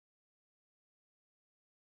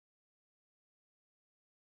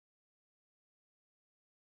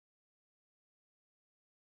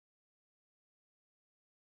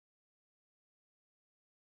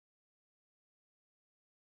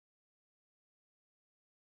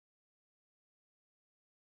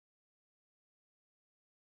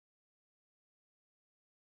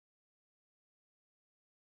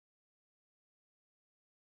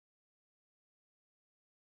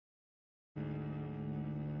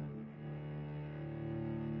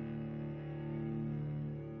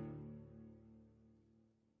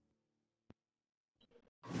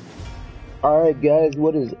Alright guys,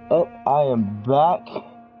 what is up? I am back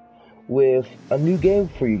with a new game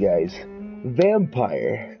for you guys.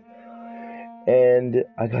 Vampyr. And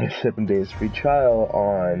I got a 7 days free trial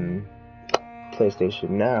on PlayStation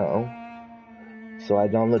Now. So I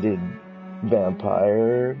downloaded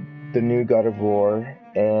Vampyr, the new God of War,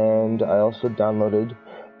 and I also downloaded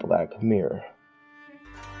Black Mirror.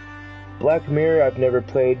 Black Mirror I've never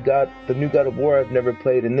played, the new God of War I've never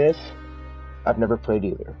played, and this I've never played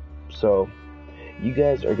either. So you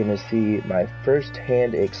guys are gonna see my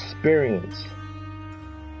first-hand experience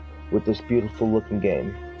with this beautiful looking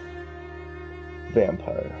game,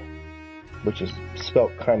 Vampyr, which is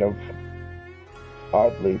spelt kind of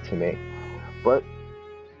oddly to me, but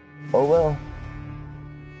oh well.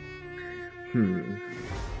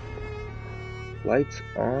 Lights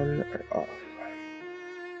on or off?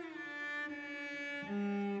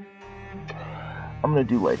 I'm gonna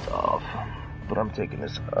do lights off, but I'm taking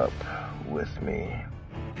this up with me.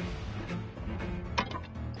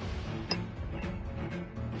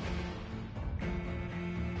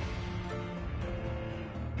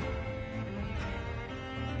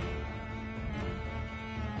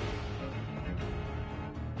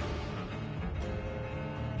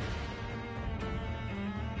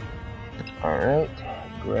 Alright,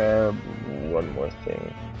 grab one more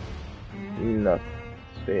thing.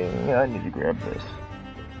 Nothing. I need to grab this.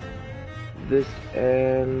 This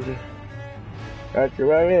and that's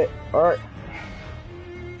about it. Alright.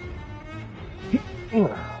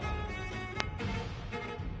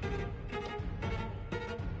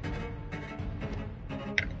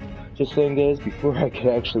 Just saying guys, before I could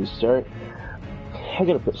actually start, I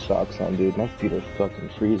gotta put socks on, dude. My feet are fucking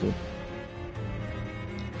freezing.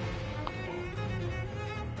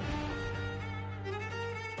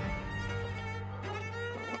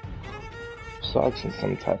 Socks and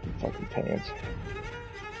some type of fucking pants.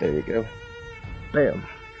 There we go. Bam.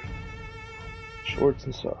 Shorts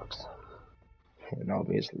and socks. And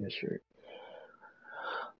obviously a shirt.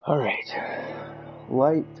 Alright.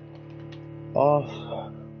 Light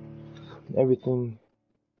off. Everything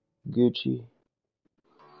Gucci.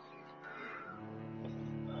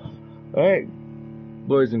 Alright.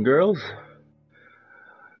 Boys and girls.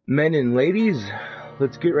 Men and ladies.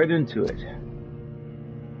 Let's get right into it.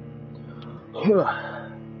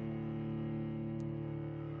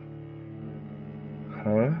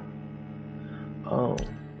 Huh? Oh,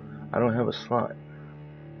 I don't have a slot.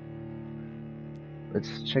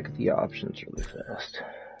 Let's check the options really fast.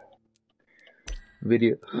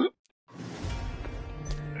 Video.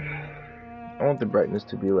 I want the brightness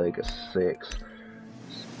to be like a 6.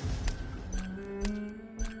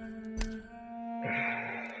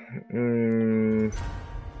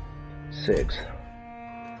 Six.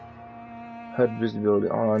 HUD visibility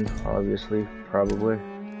on, obviously, probably.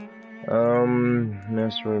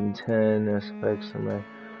 Master room 10, SFX,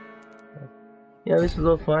 yeah, this is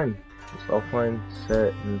all fine. It's all fine,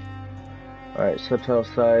 set, and alright, subtitle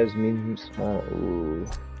size, medium, small, ooh.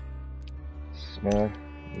 Small,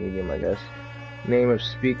 medium, I guess. Name of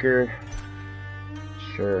speaker,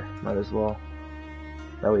 sure, might as well.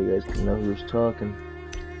 That way you guys can know who's talking.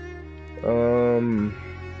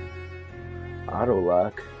 Auto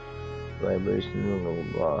lock. Vibration, blah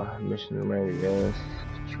blah blah. Mission reminder, yes.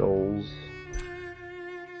 Controls.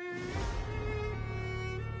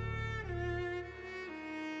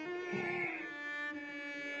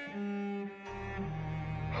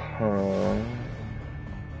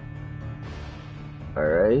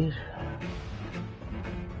 Alright.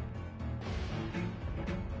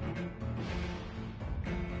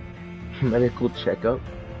 Medical checkup.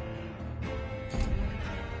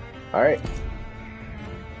 Alright.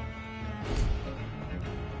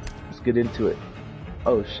 Get into it.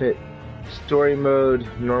 Oh shit. Story mode,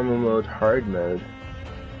 normal mode, hard mode.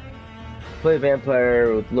 Play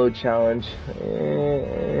Vampyr with low challenge.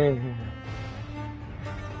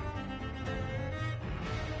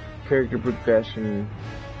 Character progression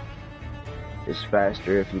is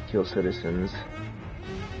faster if you kill citizens.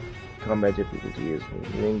 Combat difficulty is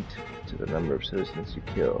linked to the number of citizens you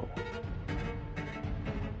kill.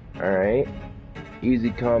 Alright.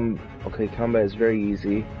 Okay, combat is very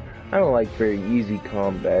easy. I don't like very easy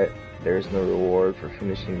combat. There is no reward for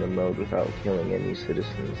finishing the mode without killing any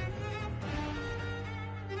citizens.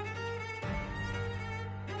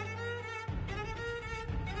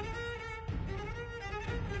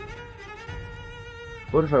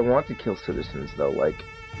 What if I want to kill citizens though, like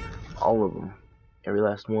all of them, every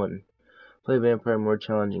last one? Play Vampyr in a more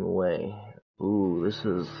challenging way. Ooh, this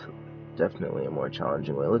is definitely a more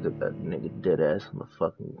challenging way. Look at that nigga dead ass on the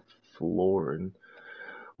fucking floor and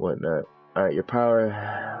whatnot. Alright, your power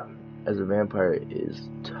as a vampire is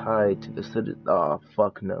tied to the city. Aw,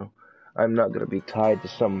 fuck no. I'm not gonna be tied to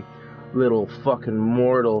some little fucking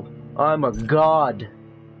mortal. I'm a god!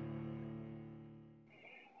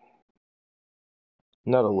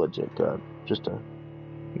 Not a legit god. Just a,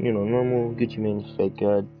 normal Gucci Mane fake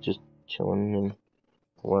god. Just chilling and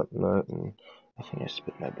whatnot. And I think I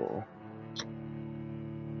spit my bowl.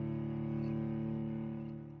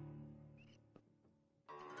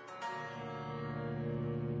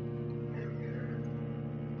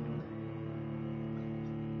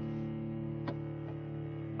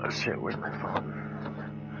 Oh shit, where's my phone?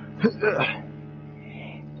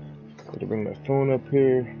 Got to bring my phone up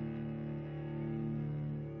here.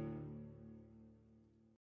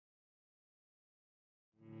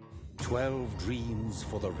 "12 dreams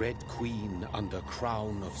for the Red Queen under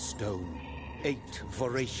crown of stone. 8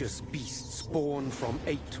 voracious beasts born from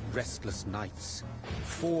 8 restless nights.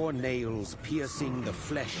 4 nails piercing the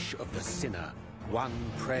flesh of the sinner. 1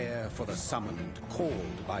 prayer for the summoned,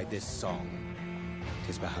 called by this song.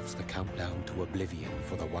 'Tis perhaps the countdown to oblivion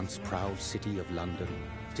for the once proud city of London.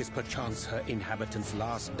 'Tis perchance her inhabitants'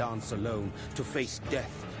 last dance alone to face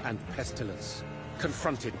death and pestilence.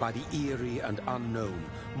 Confronted by the eerie and unknown,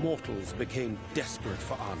 mortals became desperate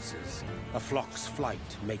for answers. A flock's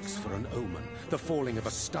flight makes for an omen, the falling of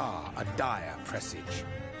a star a dire presage.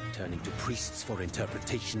 Turning to priests for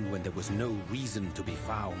interpretation when there was no reason to be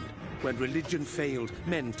found. When religion failed,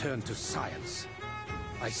 men turned to science.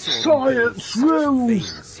 I saw Science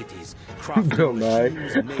rules! Cities, crafting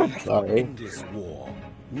machines made for endless war.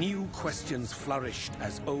 New questions flourished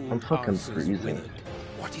as old answers withered.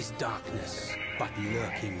 What is darkness but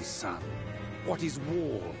lurking sun? What is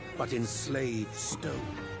wall but enslaved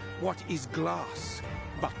stone? What is glass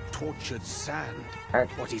but tortured sand?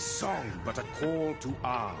 What is song but a call to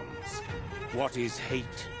arms? What is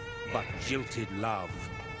hate but jilted love?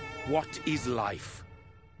 What is life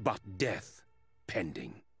but death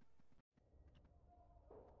pending?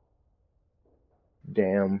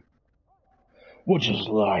 Damn. What is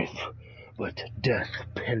life but death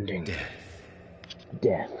pending?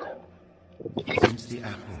 Death. Since the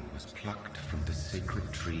apple was plucked from the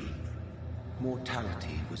sacred tree,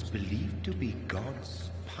 mortality was believed to be God's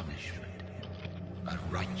punishment. A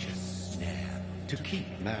righteous snare to keep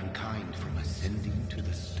mankind from ascending to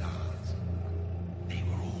the stars. They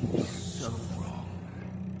were all so wrong.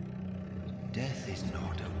 Death is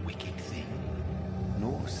not a wicked thing,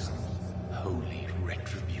 nor some holy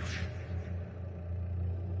retribution.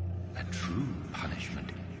 A true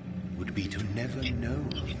punishment would be to never know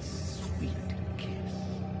its sweet kiss.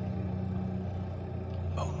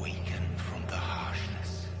 Awaken from the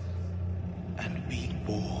harshness and be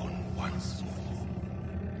born once more.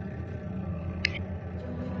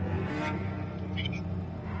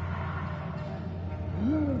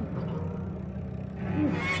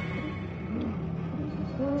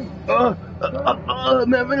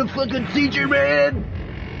 I'm having a fucking seizure, man!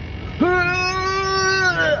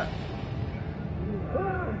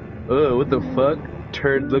 What the fuck?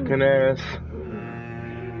 Turd looking ass.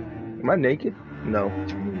 Am I naked? No.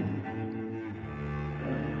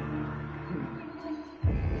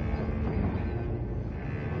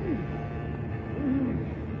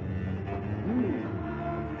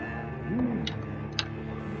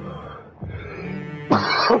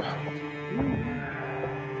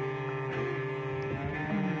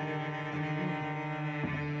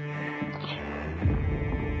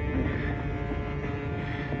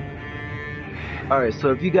 Alright,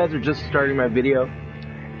 so if you guys are just starting my video,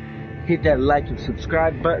 hit that like and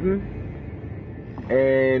subscribe button,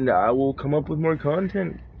 and I will come up with more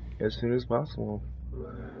content as soon as possible.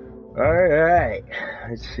 Alright,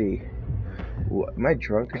 let's see. What, am I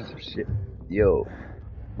drunk or some shit? Yo,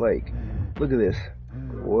 like, look at this.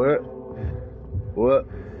 What?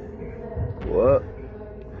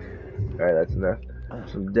 Alright, that's enough.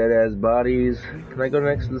 Some dead ass bodies. Can I go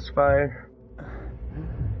next to this fire?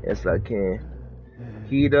 Yes, I can.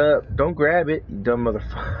 Heat up. Don't grab it, you dumb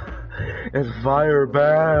motherfucker. It's fire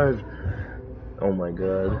bad. Oh my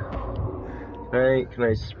god. Can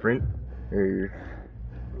I sprint? Or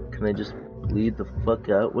can I just bleed the fuck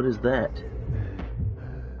out? What is that?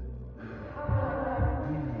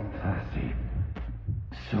 Thirsty.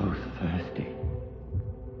 So thirsty.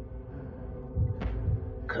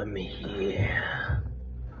 Come here.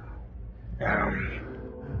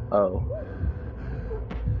 Oh.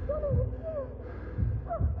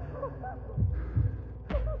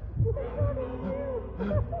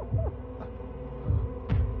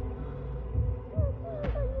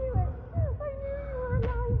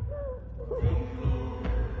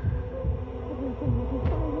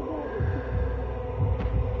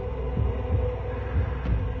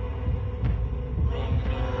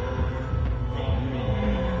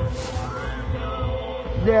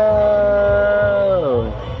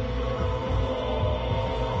 No!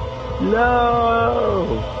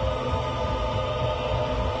 No!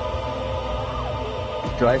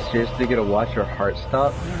 Do I seriously get to watch her heart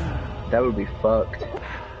stop? That would be fucked.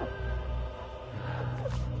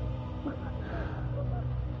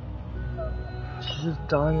 She's just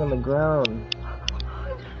dying on the ground.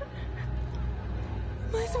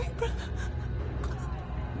 My sweet brother.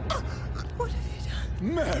 What have you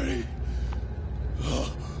done? Mary!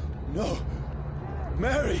 Oh, no!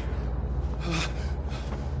 Mary!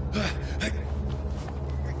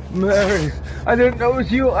 Mary, I didn't know it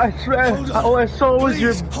was you. I swear, all I saw was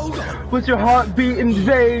your heartbeat and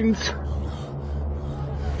veins.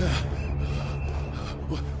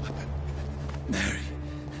 Mary.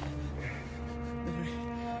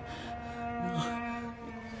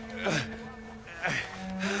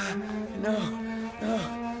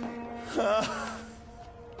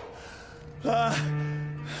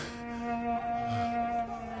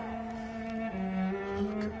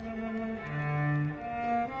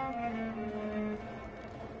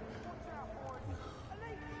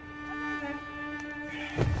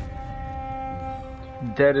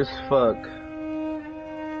 Dead as fuck.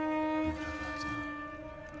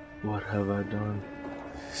 What have I done?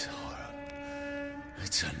 This horror.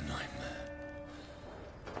 It's a nightmare.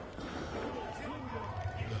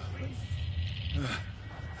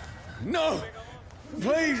 No!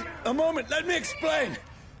 Please, a moment, let me explain!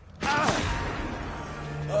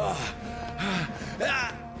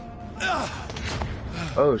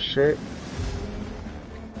 Oh shit.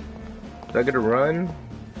 Did I get to run?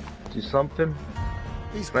 Do something?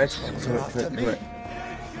 These Can I, patrols are after me.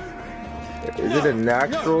 is it a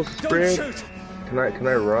natural Don't sprint? shoot! Can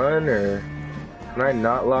I run, or can I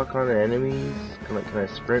not lock on the enemies? Can I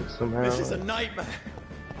sprint somehow? This is a nightmare.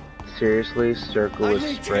 Seriously, circle I with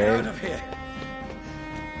need to get out sprint? of here.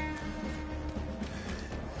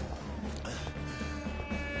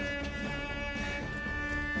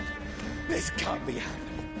 This can't be happening.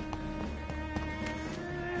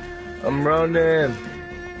 I'm running.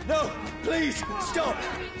 No, please, stop!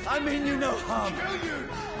 I mean you no harm.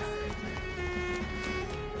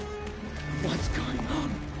 What's going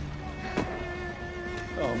on?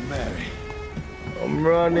 Oh, Mary. I'm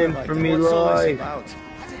running for me What's all this life. about?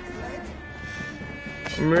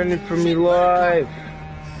 I'm running for me life.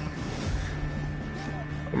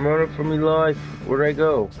 I'm running for me life. Where'd I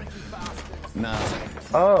go? Now, I can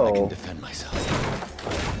Oh, defend myself.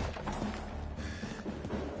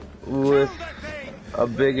 with a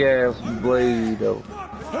big ass blade. Oh.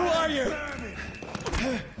 Who are you?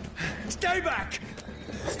 Stay back!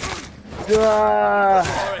 Ah,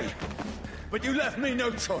 Sorry, but you left me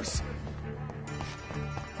no choice.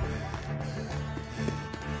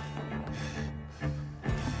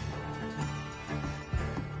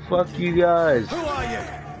 fuck you guys. Who are you?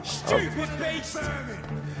 Stupid beast!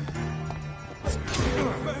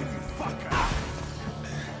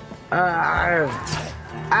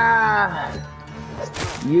 Ah.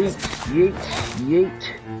 Yeet, yeet, yeet.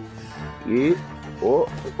 Yeet.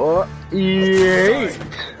 Oh, yeet.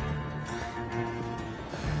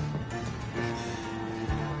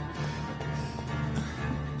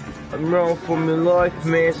 I'm running for my life,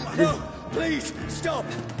 master. No, please, stop!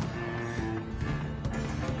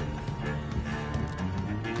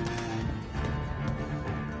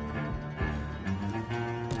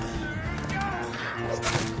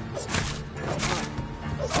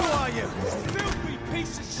 Who are you? Filthy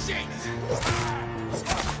piece of shit!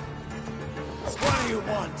 What do you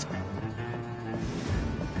want?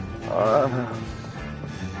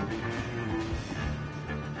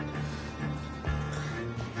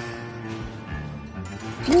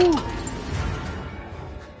 Woo.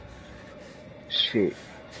 Shit.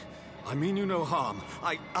 I mean you no harm.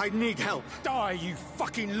 I need help. Die, you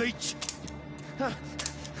fucking leech!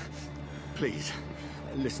 Please,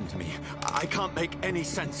 listen to me. I can't make any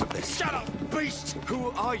sense of this. Shut up, beast! Who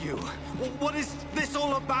are you? What is this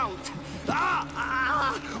all about?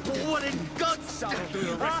 What in God's sake? I'll do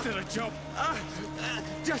the rest of the job.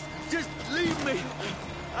 Just leave me.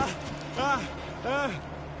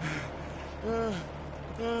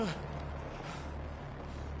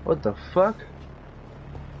 What the fuck?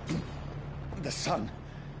 The sun.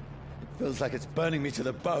 It feels like it's burning me to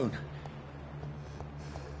the bone.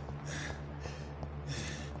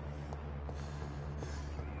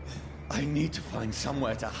 I need to find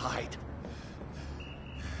somewhere to hide.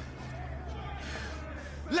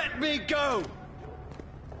 Let me go!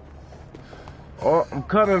 Oh, I'm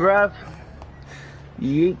coming, bruv.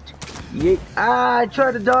 Yeet, yeet. Ah, I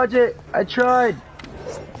tried to dodge it. I tried.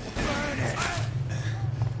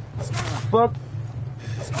 Fuck.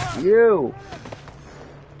 You!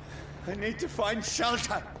 I need to find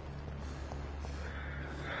shelter.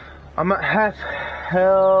 I'm at half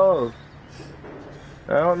health.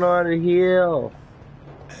 I don't know how to heal.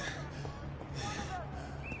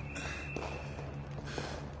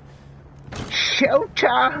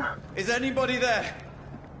 Shelter! Is anybody there?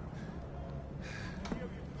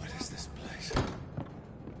 What is this place?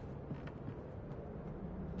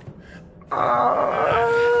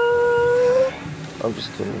 I'm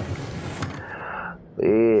just kidding.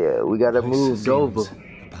 Yeah, we gotta move over.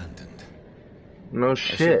 Abandoned. No I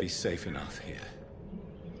should shit. be safe enough here.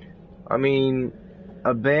 I mean,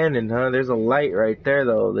 abandoned, huh? There's a light right there,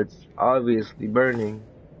 though, that's obviously burning.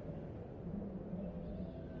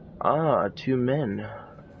 Ah, 2 men.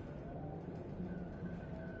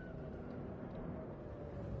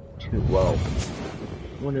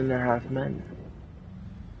 1.5 men.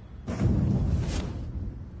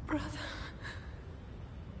 Brother,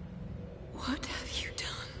 what have you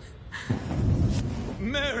done?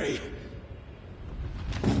 Mary!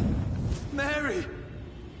 Mary!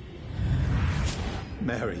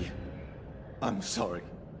 Mary, I'm sorry.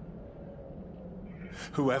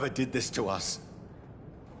 Whoever did this to us,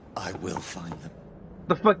 I will find them.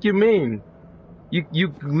 The fuck you mean?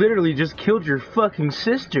 You literally just killed your fucking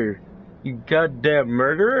sister. You goddamn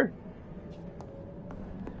murderer.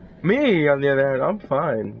 Me, on the other hand, I'm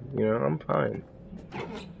fine. You know, I'm fine.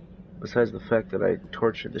 Besides the fact that I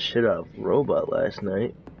tortured the shit out of Robot last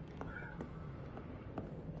night.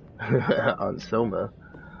 On Soma.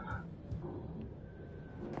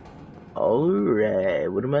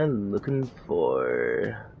 Alright, what am I looking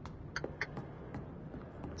for?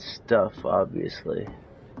 Stuff, obviously.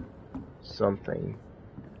 Something.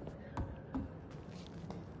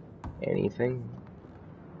 Anything?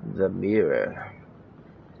 The mirror.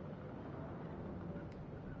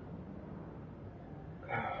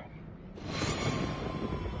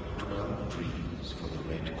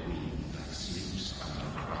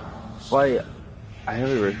 Why? I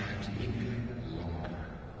haven't.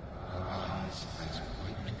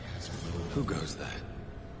 Who goes there?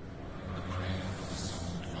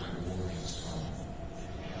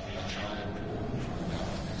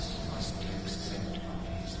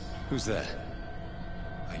 Who's there?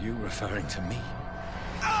 Are you referring to me?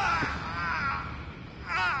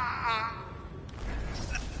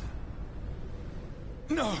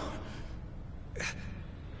 No!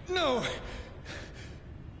 No!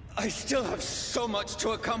 I still have so much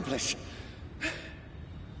to accomplish.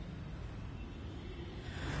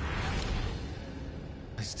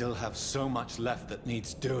 I still have so much left that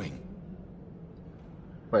needs doing.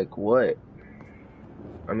 Like what?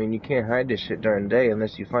 I mean, you can't hide this shit during day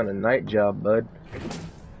unless you find a night job, bud.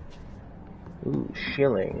 Ooh,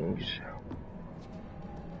 shillings.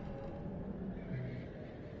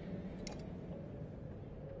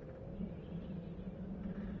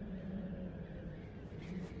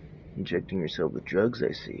 Injecting yourself with drugs,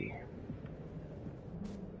 I see.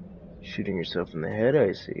 Shooting yourself in the head,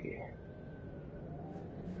 I see.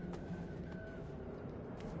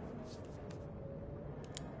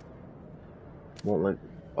 Won't let...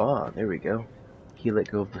 Ah, there we go. He let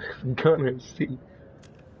go of the gun, I see.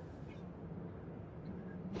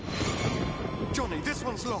 Johnny, this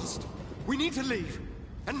one's lost. We need to leave.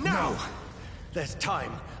 And now! No! There's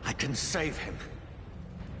time. I can save him.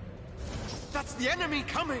 That's the enemy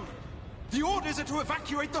coming! The orders are to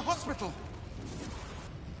evacuate the hospital!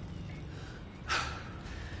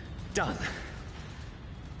 Done.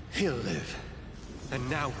 He'll live. And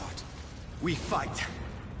now what? We fight.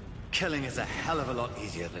 Killing is a hell of a lot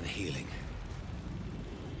easier than healing.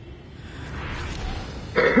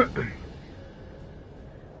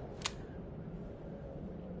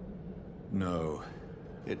 No,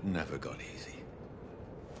 it never got easy.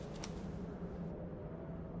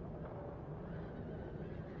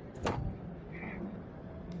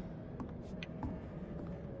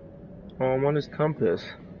 Oh, I'm on his compass.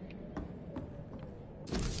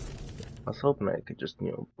 I was hoping I could just,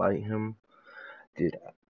 you know, bite him. Dude,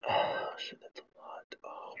 oh shit, that's a lot.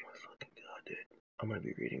 Oh my fucking god, dude. I'm gonna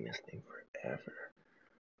be reading this thing forever.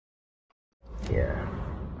 Yeah.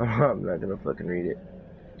 I'm not gonna fucking read it.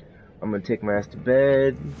 I'm gonna take my ass to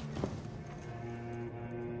bed.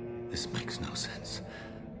 This makes no sense.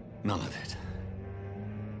 None of it.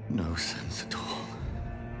 No sense at all.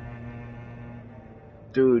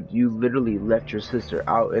 Dude, you literally left your sister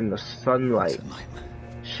out in the sunlight. It's a nightmare.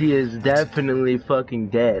 She is definitely fucking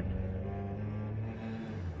dead.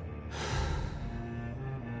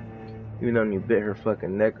 Even though you bit her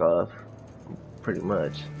fucking neck off. Pretty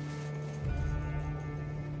much.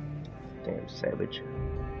 Damn savage.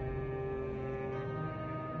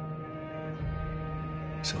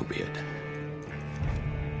 So be it.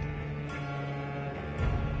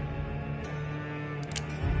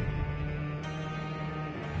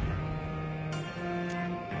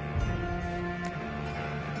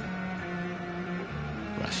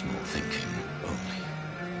 Rational thinking only.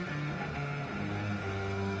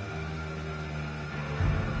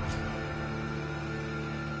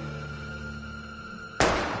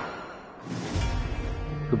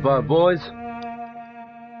 Goodbye, boys.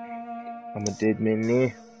 I'm a dead man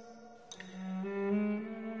there.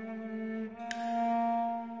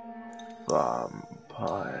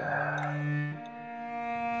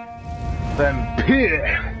 Vampyr!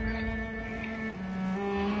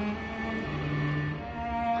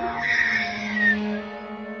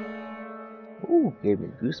 Ooh, gave me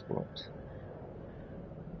goosebumps.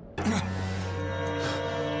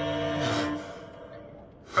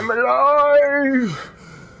 I'm alive!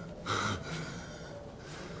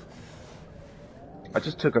 I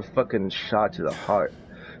just took a fucking shot to the heart.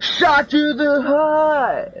 Shot to the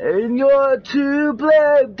heart! And you're to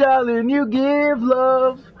blame, darling. You give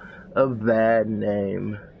love a bad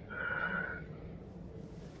name.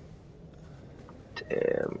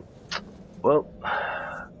 Damn. Well,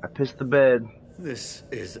 I pissed the bed. This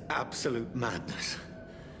is absolute madness.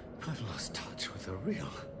 I've lost touch with the real.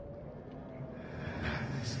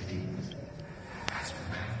 Madness it is. As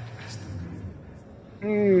mad as the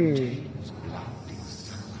moon. Contains clouding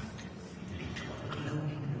sunlight into a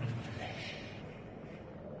glowing reflection.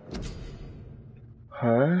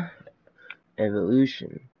 Huh?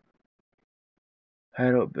 Evolution.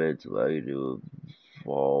 Adult beds allow you to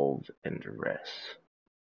evolve and rest.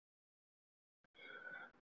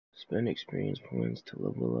 Spend experience points to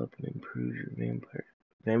level up and improve your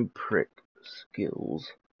vampiric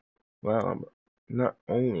skills. Wow, not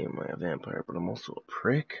only am I a vampire, but I'm also a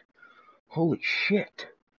prick? Holy shit!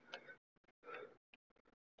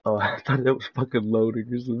 Oh, I thought that was fucking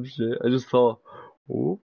loading or some shit. I just saw,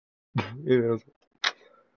 oh, and I was like,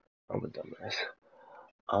 I'm a dumbass.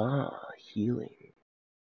 Ah, healing.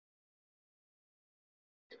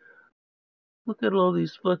 Look at all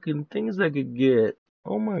these fucking things I could get.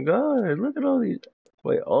 Oh my god, look at all these.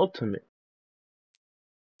 Wait, ultimate.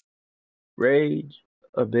 Rage.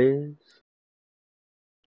 Abyss.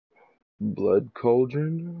 Blood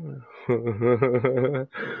Cauldron.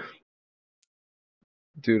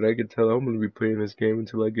 Dude, I can tell I'm gonna be playing this game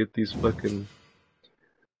until I get these fucking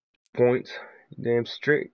points. Damn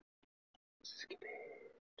straight. Skip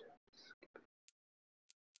it.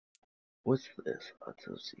 What's this?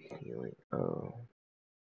 Autopsy healing. Oh.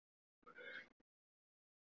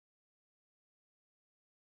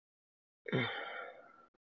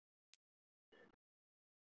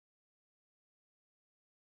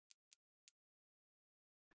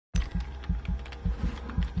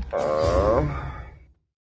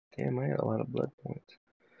 Damn, I had a lot of blood points.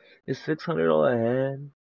 Is 600 all I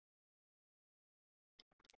had?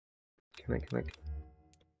 Can I?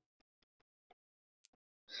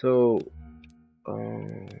 So,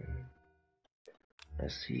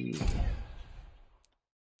 let's see.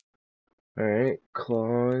 Alright,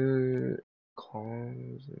 claws,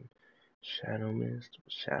 and shadow mist,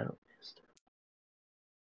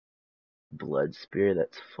 blood spear.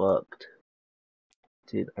 That's fucked,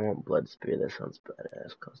 dude. I want blood spear. That sounds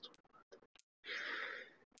badass. Cost.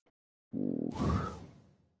 Ooh.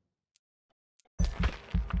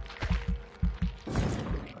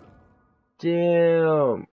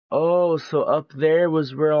 Damn. Oh, so up there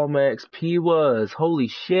was where all my XP was. Holy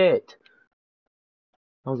shit.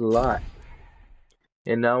 That was a lot.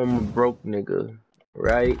 And now I'm a broke nigga,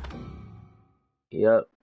 right? Yep.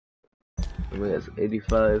 I mean, that's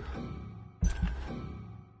 85.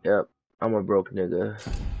 Yep. I'm a broke nigga.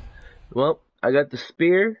 Well, I got the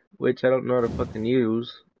spear, which I don't know how to fucking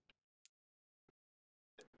use.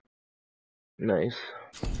 Nice.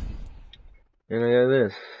 And I got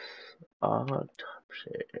this.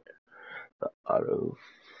 Autopsy. The auto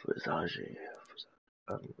visage.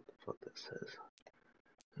 I don't know what the fuck that says.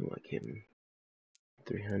 Who am I kidding?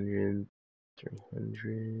 300.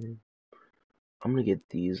 300. I'm gonna get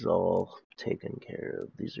these all taken care of.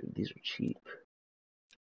 These are cheap.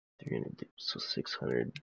 300. So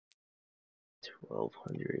 600.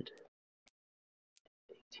 1200.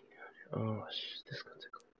 1800. Oh, this gun's a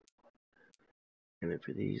cool. And then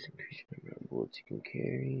for these, increase the number of bullets you can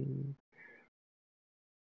carry.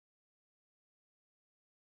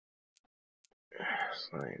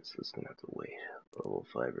 Science is gonna have to wait. Level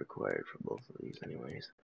 5 required for both of these,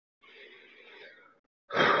 anyways.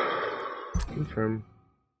 Confirm.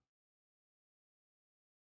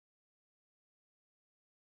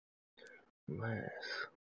 Less.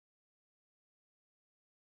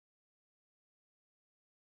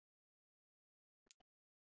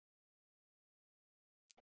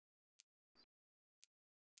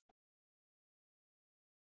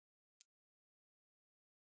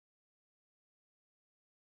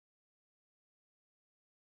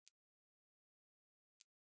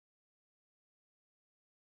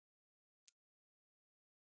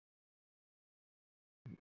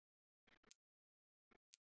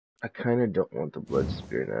 I kinda don't want the blood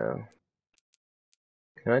spear now.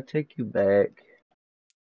 Can I take you back?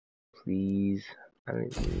 Please? I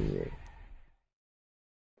don't need it.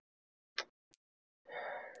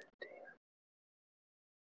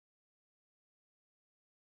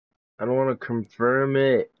 I don't want to confirm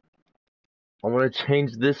it. I want to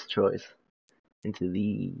change this choice into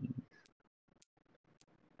these.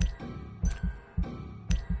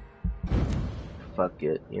 Fuck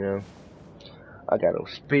it, you know? I got a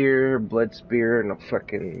spear, blood spear, and a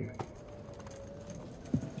fucking...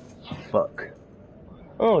 Fuck.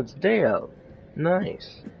 Oh, it's day out.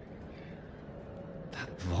 Nice.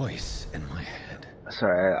 That voice in my head.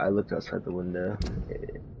 Sorry, I looked outside the window.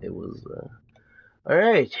 It was,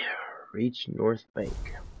 Alright. Reach North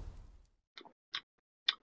Bank.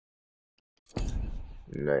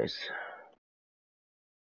 Nice.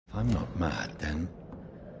 If I'm not mad, then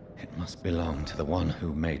it must belong to the one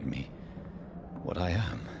who made me what I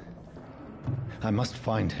am. I must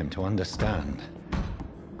find him to understand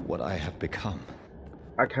what I have become.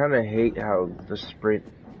 I kind of hate how the sprint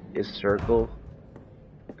is circle,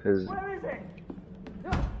 because... Where is it?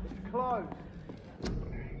 It's closed.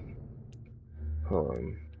 Hold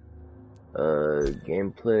on.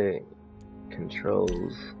 Gameplay,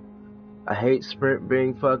 controls. I hate sprint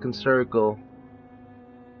being fucking circle.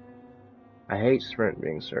 I hate sprint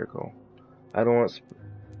being circle. I don't want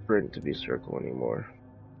sprint to be circle anymore.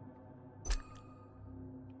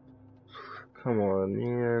 Come on,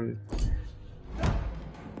 man.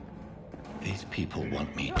 These people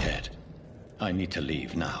want me dead. I need to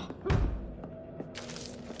leave now.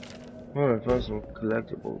 I want to find some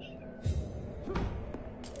collectibles.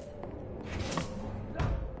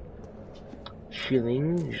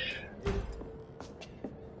 Shillings.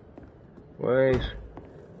 Wait.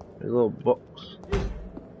 A little box.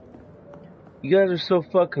 You guys are so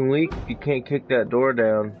fucking weak, you can't kick that door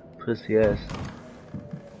down. Pussy ass.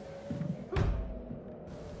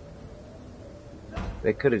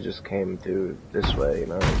 They could have just came through this way, you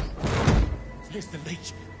know? Here's the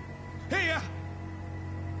leech. Here!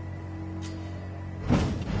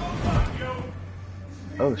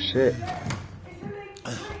 Oh shit.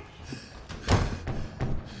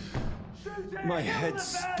 My head's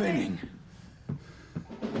spinning.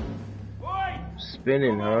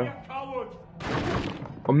 Spinning, huh?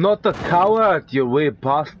 I'm not a coward, you wee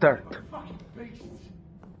bastard.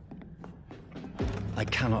 I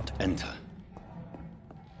cannot enter.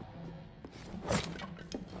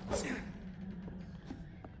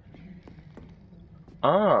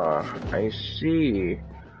 Ah, I see.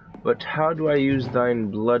 But how do I use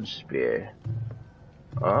thine blood spear?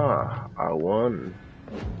 Ah, I won.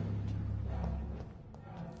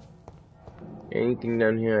 Anything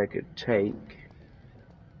down here I could take?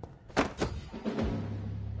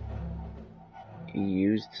 He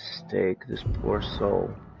used to stake this poor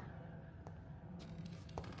soul.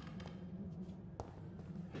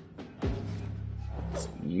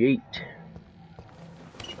 Yeet.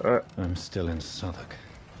 I'm still in Southwark.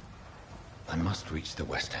 I must reach the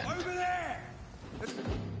West End. Over there!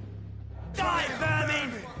 Die,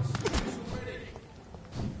 vermin!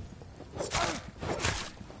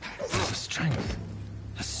 There's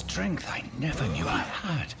a strength I never knew I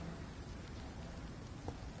had.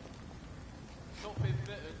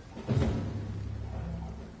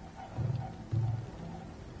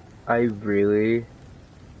 I really...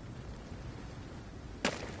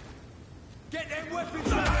 Get them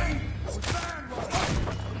weapons ready!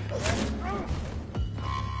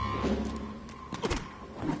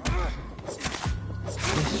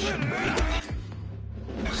 This shouldn't be.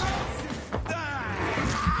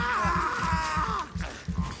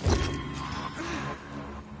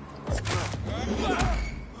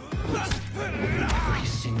 Every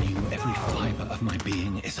sinew, every fiber of my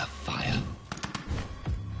being is afire.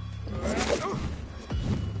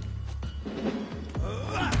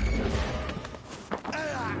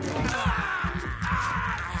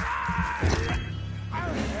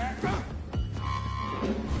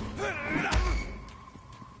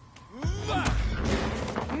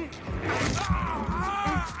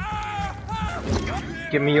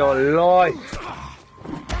 Give me your life!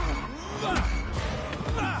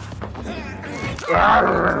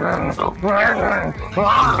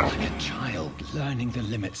 Like a child learning the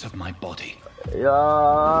limits of my body.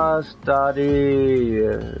 Yes, daddy!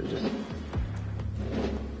 Just...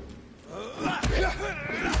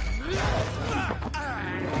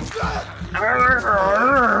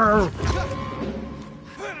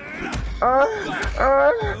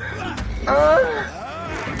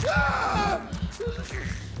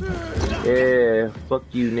 Yeah, fuck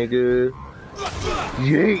you, nigga.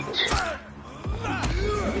 Yeet!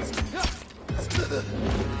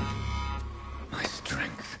 My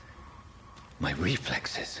strength. My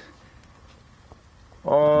reflexes.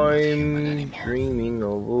 I'm dreaming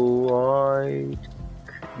of a white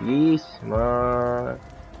Christmas,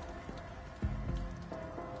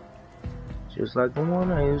 just like the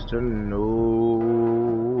one I used to know.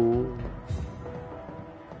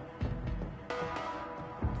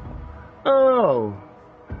 Oh,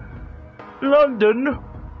 London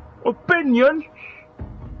opinion.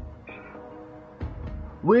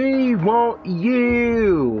 We want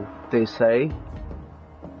you, they say.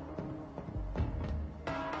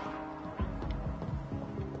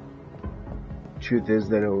 Truth is,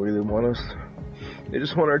 they don't really want us. They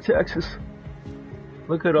just want our taxes.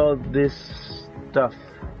 Look at all this stuff.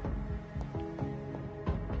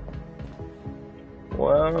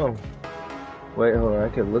 Wow. Wait, hold on, I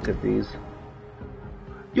can look at these.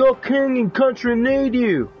 Your king and country need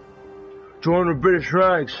you. Join the British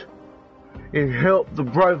ranks and help the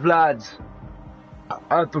brave lads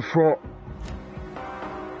at the front.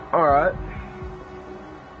 Alright.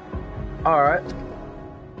 Alright.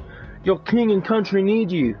 Your king and country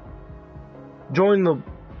need you. Join the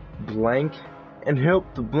blank and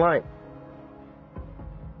help the blank.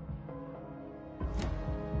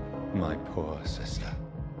 My poor sister.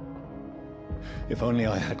 If only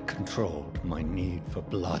I had controlled my need for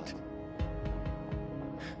blood.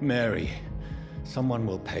 Mary, someone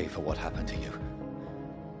will pay for what happened to you.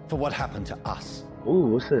 For what happened to us. Ooh,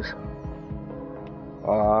 what's this?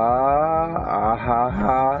 Ha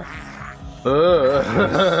ha.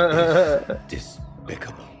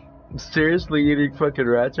 Despicable. Seriously eating fucking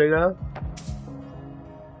rats right now?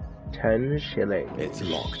 10 shillings. It's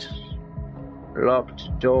locked. Locked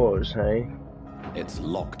doors, eh? It's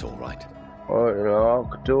locked, all right. Oh,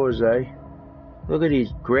 locked doors, eh? Look at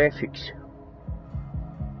these graphics.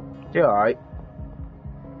 They're alright.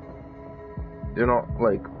 They're not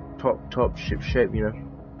like top ship shape, you know.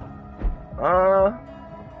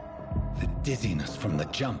 The dizziness from the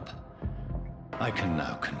jump. I can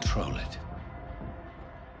now control it.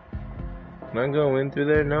 Can I go in through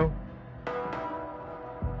there? No?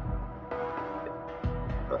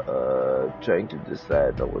 Trying to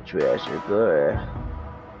decide on which way I should go.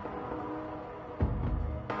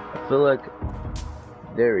 I feel like...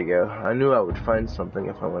 There we go. I knew I would find something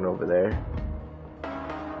if I went over there.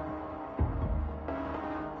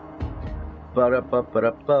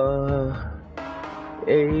 Ba-da-ba-ba-da-ba.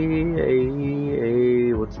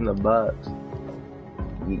 Hey, what's in the box?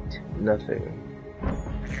 Eat nothing.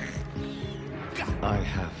 I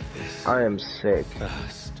have this. I am sick.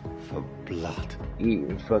 Thirst for blood.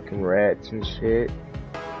 Eating fucking rats and shit.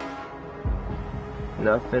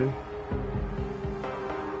 Nothing.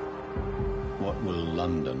 What will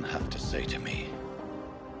London have to say to me?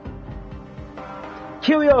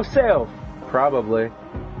 Kill yourself! Probably.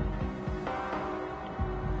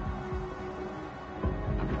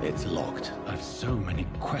 It's locked. I've so many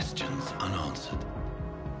questions unanswered.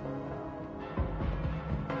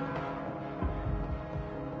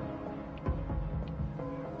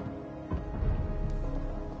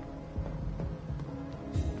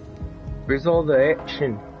 Where's all the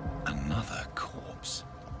action? Another corpse.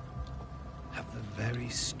 Have the very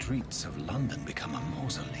streets of London become a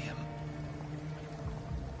mausoleum?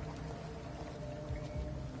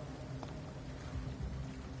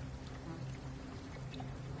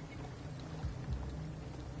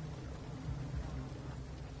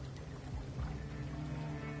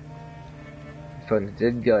 Found a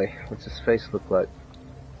dead guy. What's his face look like?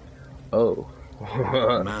 Oh.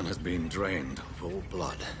 The man has been drained of all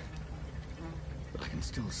blood. But I can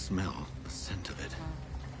still smell the scent of it.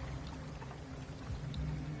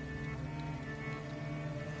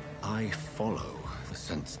 I follow the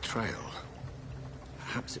scent's trail.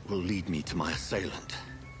 Perhaps it will lead me to my assailant.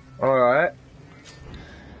 Alright.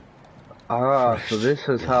 Ah, so this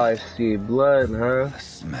is how I see blood, huh? The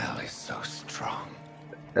smell is so strong.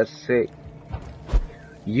 That's sick.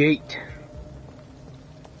 Yeet.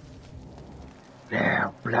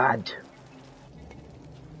 Now, blood.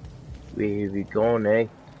 Where we going, eh?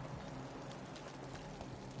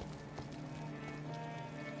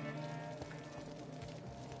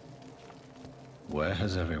 Where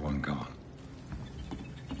has everyone gone?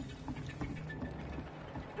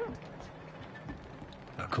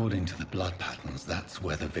 According to the blood patterns, that's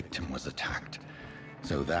where the victim was attacked.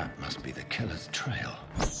 So that must be the killer's trail.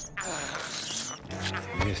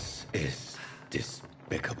 This is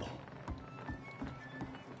despicable.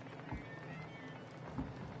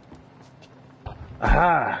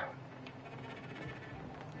 Aha!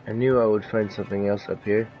 I knew I would find something else up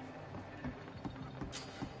here.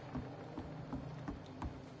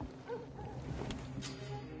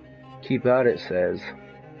 Keep out, it says.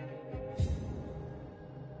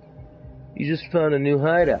 You just found a new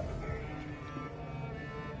hideout.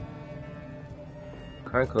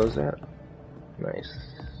 Can't close that. Nice.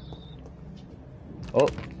 Oh.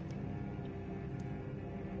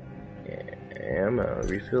 Yeah, I'm gonna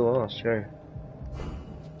refill all, sure.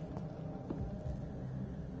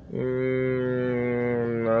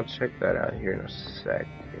 I'll check that out here in a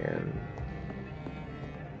second.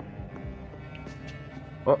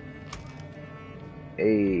 Oh.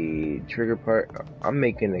 A trigger part. I'm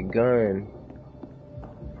making a gun.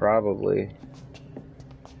 Probably.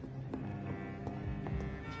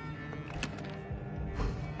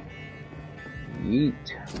 Yeet.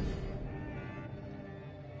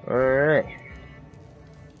 Alright.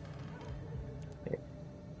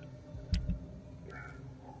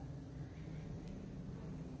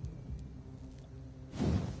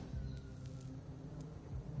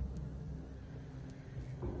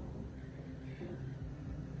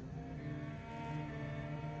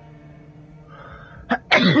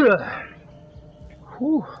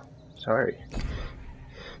 Whew. Sorry.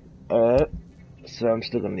 So I'm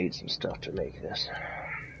still gonna need some stuff to make this.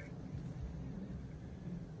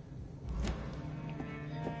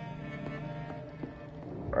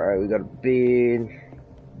 Alright, we got a bead.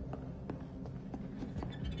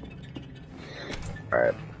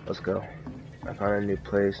 Alright, let's go. I found a new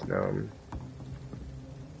place now.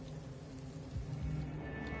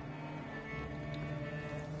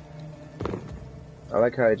 I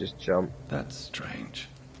like how I just jump. That's strange.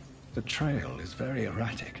 The trail is very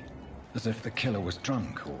erratic, as if the killer was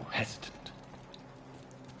drunk or hesitant.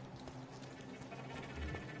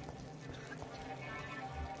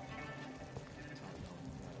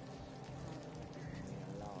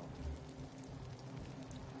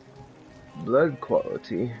 Blood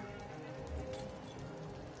quality.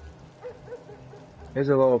 There's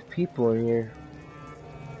a lot of people in here.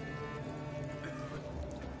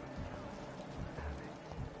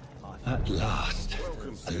 At last,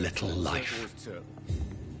 a little life.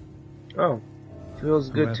 Oh, feels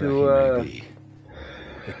good Whoever he may be,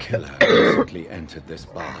 the killer recently entered this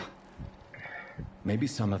bar. Maybe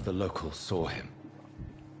some of the locals saw him.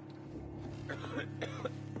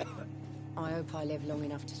 I hope I live long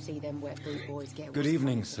enough to see them wet boot boys get... Good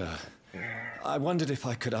evening, sir. I wondered if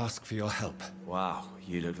I could ask for your help. Wow,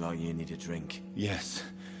 you look like you need a drink. Yes.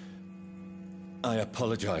 I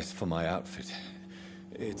apologize for my outfit.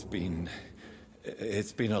 It's been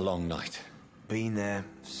a long night. Been there,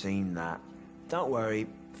 seen that. Don't worry,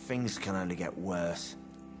 things can only get worse.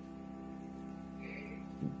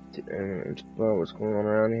 What's going on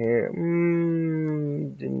around here?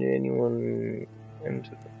 Didn't anyone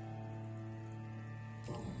enter?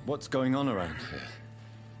 What's going on around here?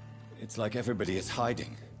 It's like everybody is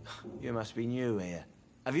hiding. You must be new here.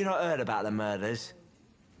 Have you not heard about the murders?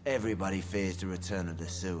 Everybody fears the return of the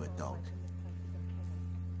sewer dog.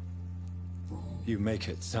 You make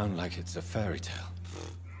it sound like it's a fairy tale.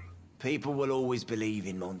 People will always believe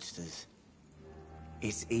in monsters.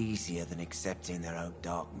 It's easier than accepting their own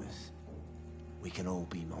darkness. We can all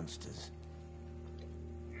be monsters.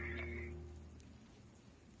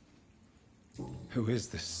 Who is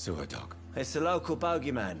this sewer dog? It's the local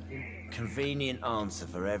bogeyman. Convenient answer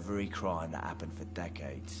for every crime that happened for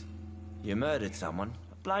decades. You murdered someone,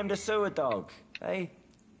 blame the sewer dog, eh?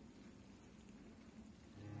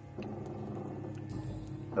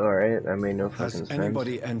 Alright, that made no fucking sense. Has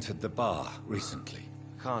anybody entered the bar recently?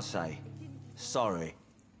 Can't say. Sorry.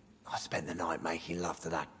 I spent the night making love to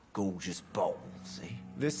that gorgeous bottle, see?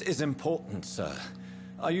 This is important, sir.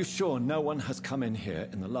 Are you sure no one has come in here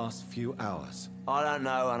in the last few hours? I don't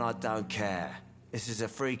know and I don't care. This is a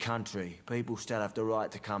free country. People still have the right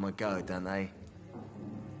to come and go, don't they?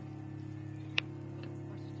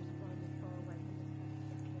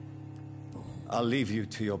 I'll leave you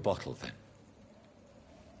to your bottle then.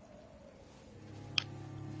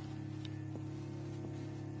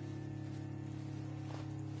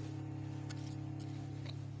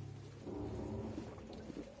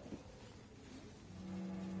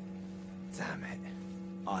 Damn it.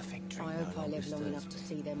 I think drink I hope no I live longer long enough stirs to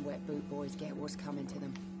see them wet boot boys get what's coming to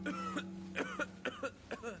them.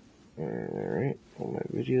 Alright, pull my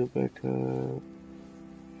video back up.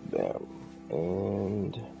 Bam.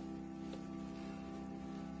 And...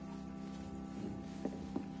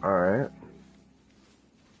 Alright.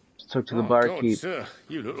 Let's talk to the barkeep. God, sir,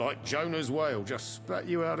 you look like Jonah's whale just spat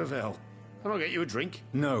you out of hell. Can I get you a drink?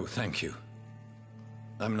 No, thank you.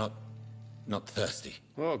 I'm not thirsty.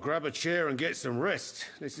 Well, grab a chair and get some rest.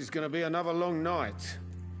 This is going to be another long night.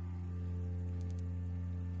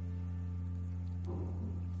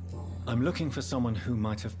 I'm looking for someone who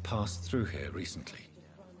might have passed through here recently.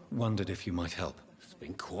 Wondered if you might help. It's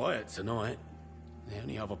been quiet tonight. The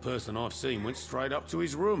only other person I've seen went straight up to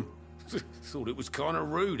his room. Thought it was kind of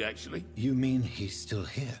rude, actually. You mean he's still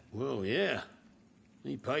here? Well, yeah.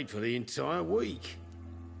 He paid for the entire week.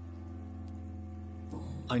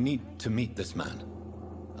 I need to meet this man.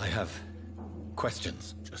 I have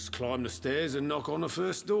questions. Just climb the stairs and knock on the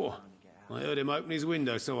first door. I heard him open his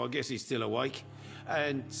window, so I guess he's still awake.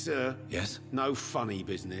 And, Yes? no funny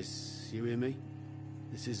business, you hear me?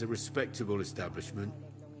 This is a respectable establishment.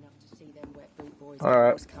 All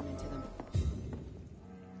right.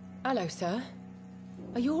 Hello, sir.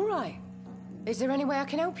 Are you all right? Is there any way I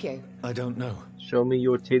can help you? I don't know. Show me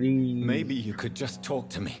your titties. Maybe you could just talk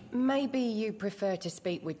to me. Maybe you prefer to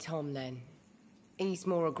speak with Tom, then. He's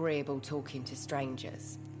more agreeable talking to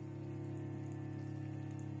strangers.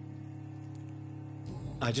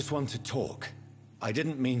 I just want to talk. I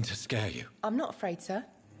didn't mean to scare you. I'm not afraid, sir.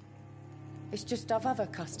 It's just I've other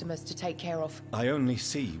customers to take care of. I only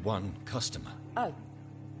see one customer. Oh.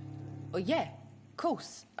 Well, yeah, of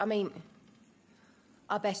course. I mean,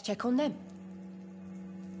 I best check on them.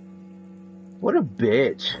 What a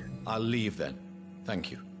bitch. I'll leave then.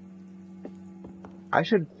 Thank you. I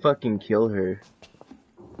should fucking kill her.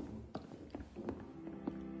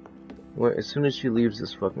 Well, as soon as she leaves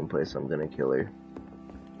this fucking place, I'm gonna kill her.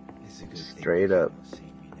 Straight up.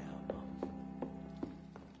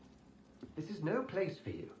 This is no place for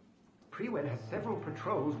you. Prewen has several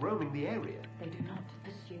patrols roaming the area. They do not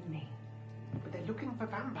pursue me. But they're looking for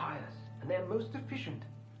vampires, and they're most efficient.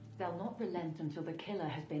 They'll not relent until the killer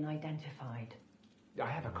has been identified. I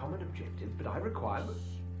have a common objective, but I require...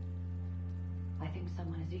 I think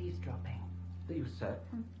someone is eavesdropping. Do you, sir?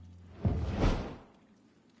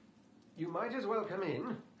 You might as well come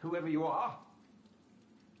in, whoever you are.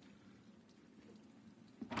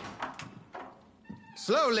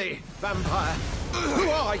 Slowly, vampire. Who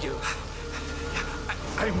are you?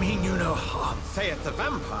 I mean you no harm, saith the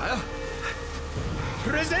vampire.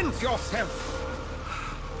 Present yourself.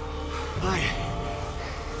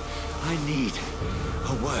 I need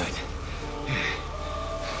a word.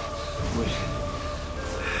 Would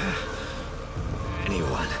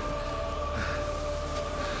anyone?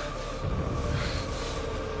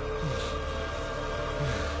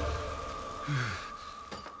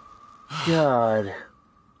 God.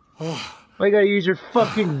 Why you gotta use your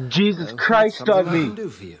fucking Jesus Christ on I me? can do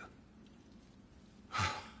for you.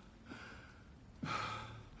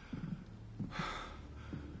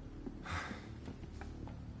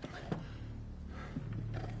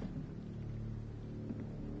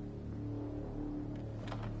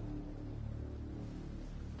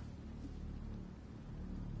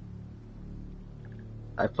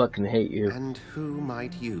 I fucking hate you. And who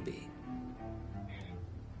might you be?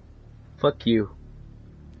 Fuck you.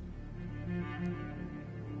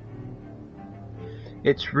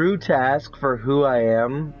 It's rude to ask for who I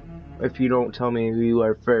am if you don't tell me who you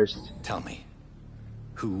are first. Tell me,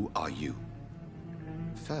 who are you?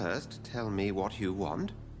 First, tell me what you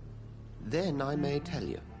want. Then I may tell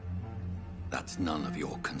you. That's none of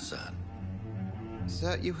your concern.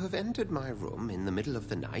 Sir, you have entered my room in the middle of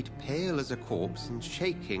the night, pale as a corpse and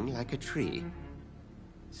shaking like a tree.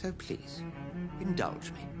 So please,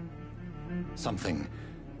 indulge me.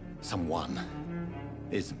 Someone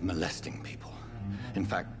is molesting people. In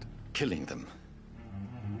fact, killing them.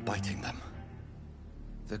 Biting them.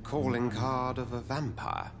 The calling card of a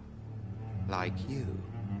vampire. Like you.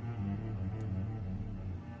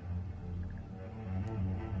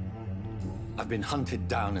 I've been hunted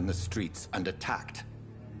down in the streets and attacked.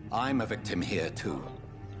 I'm a victim here too.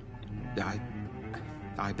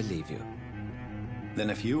 I believe you. Then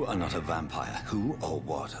if you are not a vampire, who or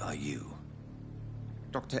what are you?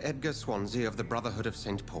 Dr. Edgar Swansea of the Brotherhood of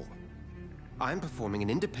St. Paul. I'm performing an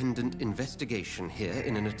independent investigation here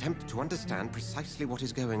in an attempt to understand precisely what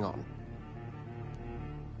is going on.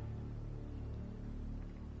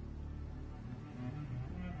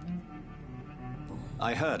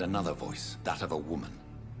 I heard another voice, that of a woman.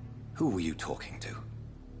 Who were you talking to?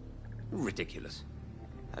 Ridiculous.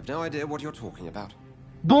 I've no idea what you're talking about.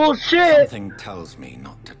 Bullshit! Something tells me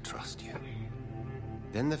not to trust you.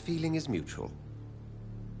 Then the feeling is mutual.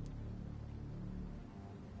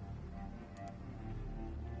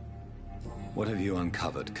 What have you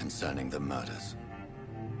uncovered concerning the murders?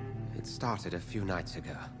 It started a few nights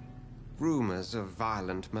ago. Rumors of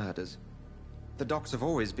violent murders. The docks have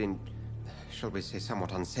always been, shall we say,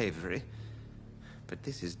 somewhat unsavory. But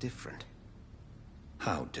this is different.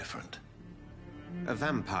 How different? A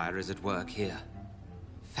vampire is at work here.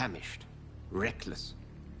 Famished. Reckless.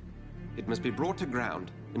 It must be brought to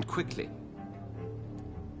ground and quickly.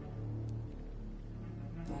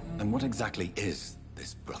 And what exactly is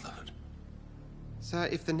this Brotherhood? Sir,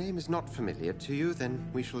 if the name is not familiar to you, then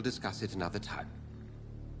we shall discuss it another time.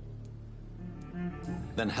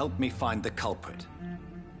 Then help me find the culprit.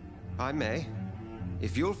 I may.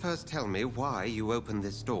 If you'll first tell me why you opened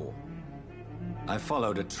this door. I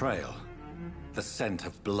followed a trail. The scent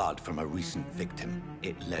of blood from a recent victim.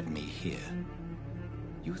 It led me here.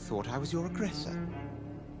 You thought I was your aggressor.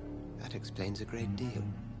 That explains a great deal.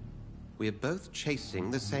 We are both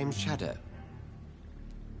chasing the same shadow.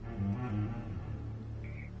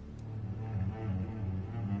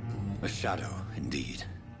 A shadow, indeed.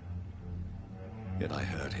 Yet I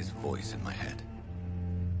heard his voice in my head.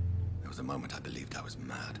 There was a moment I believed I was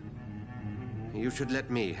mad. You should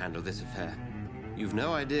let me handle this affair. You've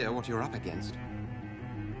no idea what you're up against.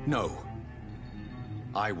 No.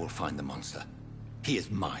 I will find the monster. He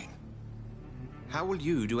is mine. How will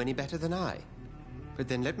you do any better than I? But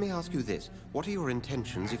then let me ask you this. What are your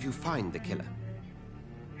intentions if you find the killer?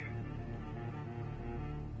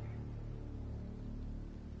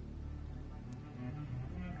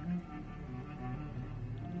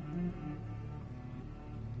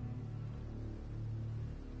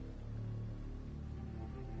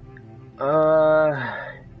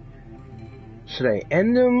 Should I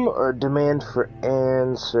end him or demand for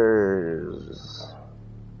answers?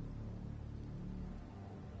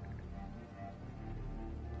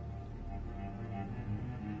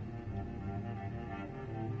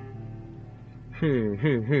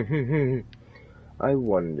 I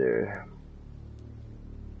wonder.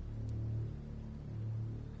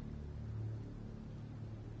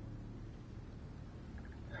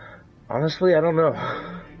 Honestly, I don't know.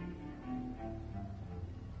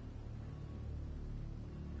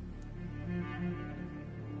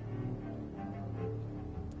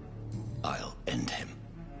 I'll end him.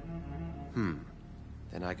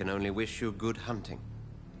 Then I can only wish you good hunting.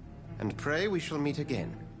 And pray we shall meet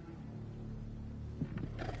again.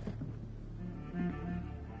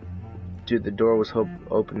 Dude, the door was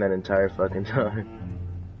open that entire fucking time.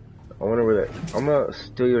 I wonder where that. I'm gonna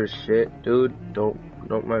steal your shit, dude.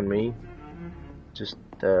 Don't mind me. Just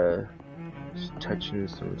touching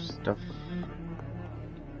some stuff.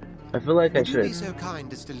 I feel like I should. Would you be so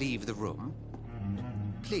kind as to leave the room?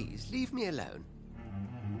 Please, leave me alone.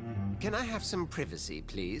 Can I have some privacy,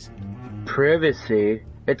 please? Privacy?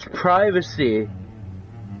 It's privacy.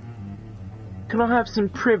 Can I have some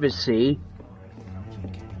privacy?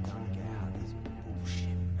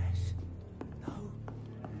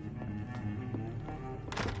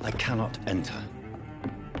 I cannot enter.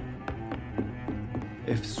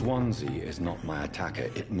 If Swansea is not my attacker,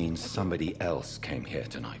 it means somebody else came here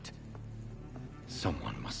tonight.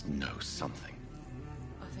 Someone must know something.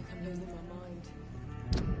 I think I'm losing my mind.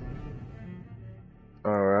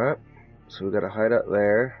 Alright. So we gotta hide out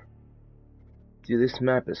there. Dude, this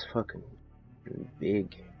map is fucking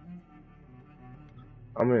big.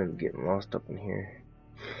 I'm gonna get lost up in here.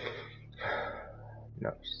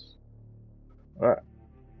 Nice. Alright.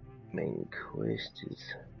 Main quest is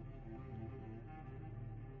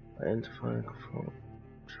identify and confront.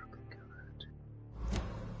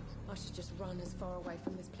 I should just run as far away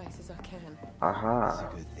from this place as I can. Aha. It's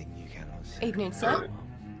a good thing you cannot see. Evening, sir.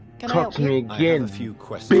 Can I Talk help to me you? I again, have a few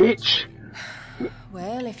questions. bitch!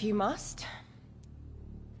 Well, if you must.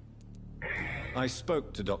 I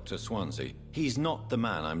spoke to Dr. Swansea. He's not the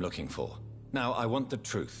man I'm looking for. Now, I want the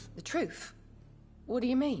truth. The truth? What do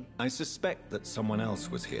you mean? I suspect that someone else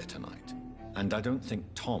was here tonight, and I don't think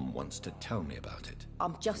Tom wants to tell me about it.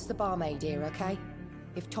 I'm just the barmaid here, okay?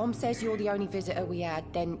 If Tom says you're the only visitor we had,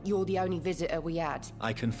 then you're the only visitor we had.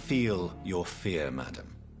 I can feel your fear,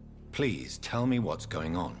 madam. Please tell me what's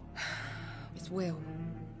going on. It's Will.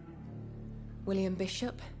 William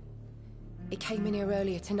Bishop. He came in here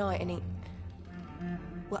earlier tonight and he...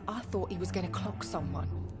 Well, I thought he was going to clock someone.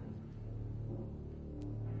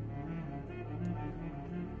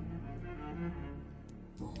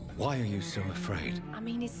 Why are you so afraid? I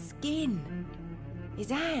mean, his skin.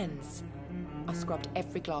 His hands. I scrubbed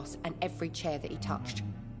every glass and every chair that he touched.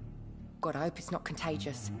 God, I hope it's not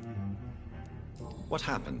contagious. What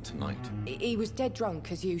happened tonight? He was dead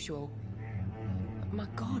drunk, as usual. My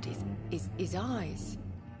God, his eyes.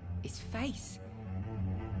 His face.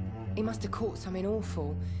 He must have caught something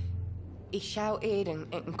awful. He shouted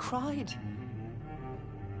and cried.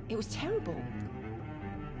 It was terrible.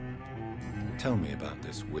 Tell me about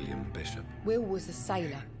this William Bishop. Will was a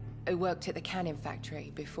sailor who worked at the canning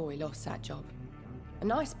factory before he lost that job. A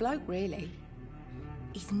nice bloke, really.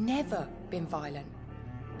 He's never been violent.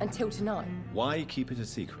 Until tonight. Why keep it a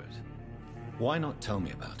secret? Why not tell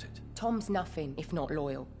me about it? Tom's nothing if not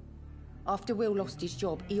loyal. After Will lost his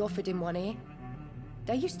job, he offered him one ear.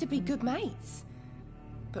 They used to be good mates.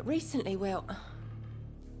 But recently, well,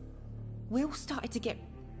 Will started to get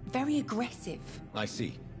very aggressive. I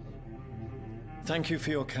see. Thank you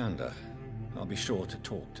for your candor. I'll be sure to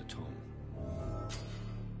talk to Tom.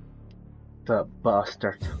 That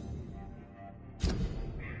bastard.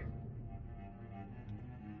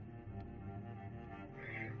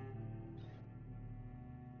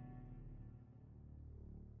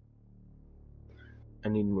 I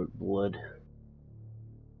need more blood.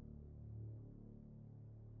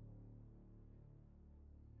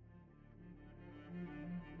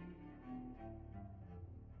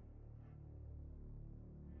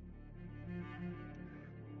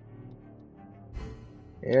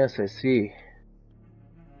 Yes, I see.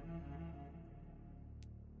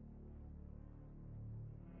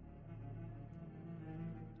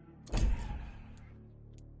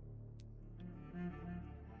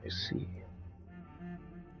 I see.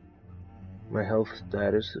 My health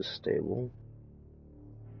status is stable.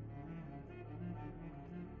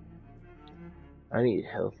 I need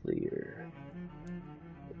healthier.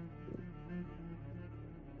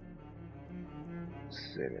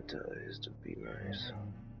 Sanitized would be nice.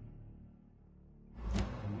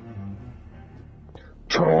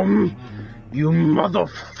 Tom, you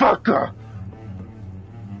motherfucker!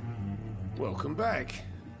 Welcome back.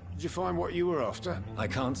 Did you find what you were after? I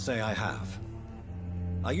can't say I have.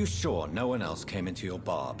 Are you sure no one else came into your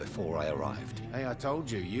bar before I arrived? Hey, I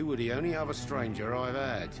told you, you were the only other stranger I've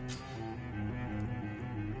had.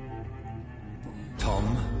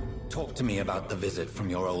 Tom, talk to me about the visit from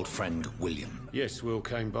your old friend, William. Yes, Will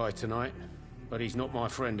came by tonight, but he's not my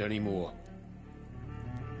friend anymore.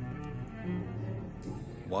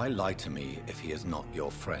 Why lie to me if he is not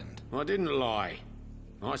your friend? I didn't lie.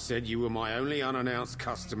 I said you were my only unannounced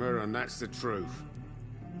customer, and that's the truth.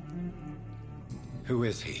 Who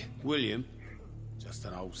is he? William. Just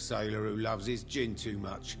an old sailor who loves his gin too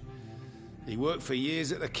much. He worked for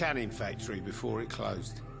years at the canning factory before it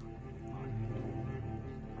closed.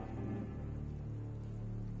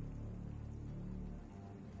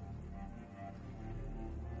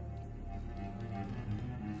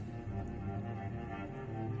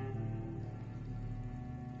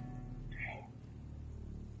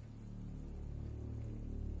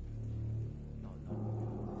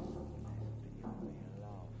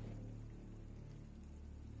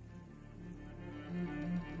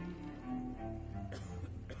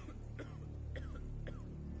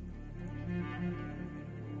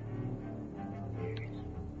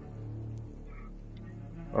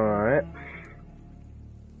 Alright.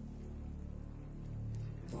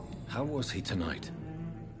 How was he tonight?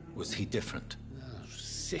 Was he different?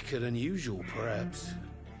 Sicker than usual, perhaps.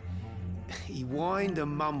 He whined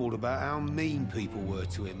and mumbled about how mean people were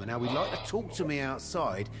to him and how he'd like to talk to me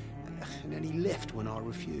outside, and then he left when I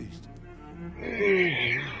refused.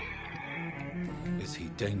 Is he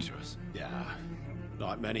dangerous? Yeah.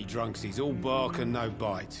 Like many drunks, he's all bark and no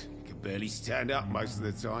bite. He can barely stand up most of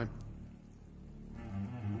the time.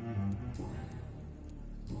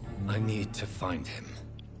 I need to find him.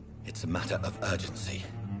 It's a matter of urgency.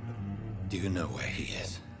 Do you know where he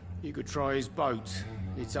is? You could try his boat.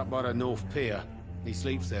 It's up by the North Pier. He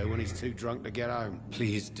sleeps there when he's too drunk to get home.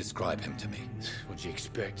 Please describe him to me. What do you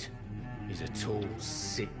expect? He's a tall,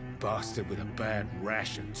 sick bastard with a bad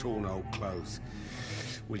rash and torn old clothes.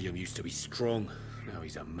 William used to be strong. Now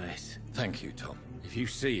he's a mess. Thank you, Tom. If you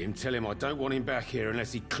see him, tell him I don't want him back here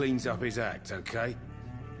unless he cleans up his act, okay?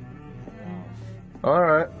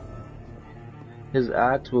 Alright. His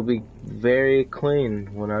act will be very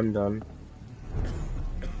clean when I'm done.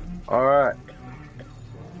 Alright.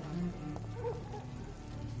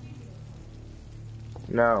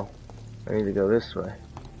 Now, I need to go this way.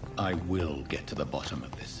 I will get to the bottom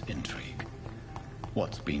of this intrigue.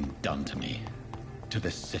 What's been done to me, to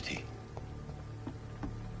this city.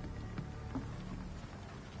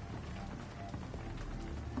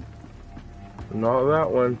 Not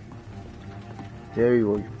that one. There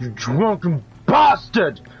you are, you drunken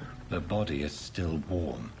bastard! The body is still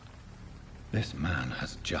warm. This man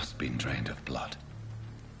has just been drained of blood.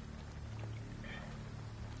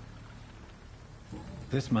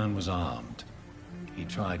 This man was armed. He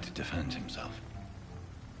tried to defend himself.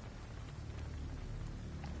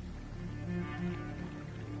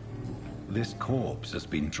 This corpse has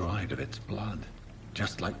been dried of its blood,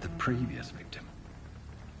 just like the previous victim.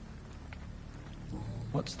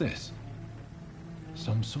 What's this?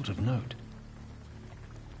 Some sort of note.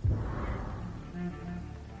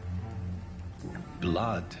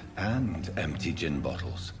 Blood and empty gin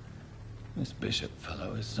bottles. This bishop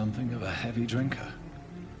fellow is something of a heavy drinker.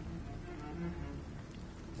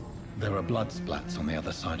 There are blood splats on the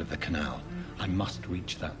other side of the canal. I must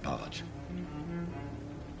reach that barge.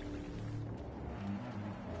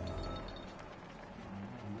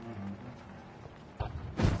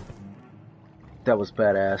 That was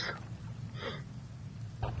badass.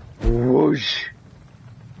 Whoosh.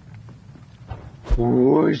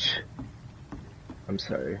 Whoosh. I'm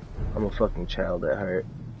sorry. I'm a fucking child at heart.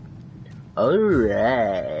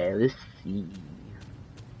 Alright, let's see.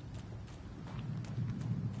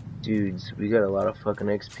 Dudes, we got a lot of fucking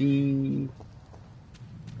XP.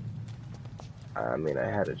 I mean, I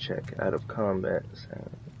had to check out of combat. So.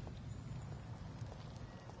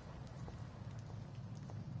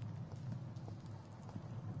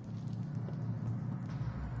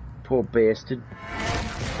 Poor bastard.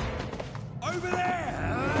 Over there!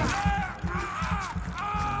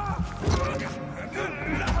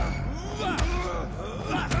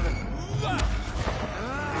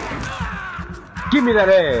 Give me that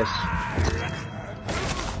ass!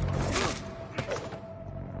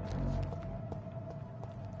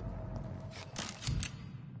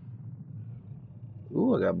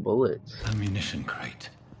 Ooh, I got bullets. Ammunition crate.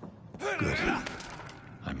 Good.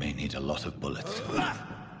 I may need a lot of bullets.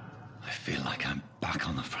 I feel like I'm back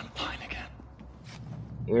on the front line again.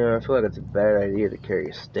 You know, I feel like it's a bad idea to carry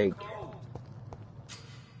a stake.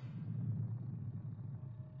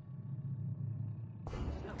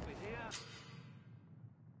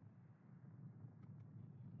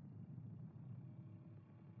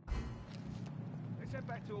 Let's head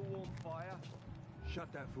back to a warm fire.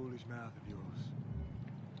 Shut that foolish mouth of yours.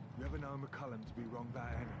 You ever know McCullum to be wrong about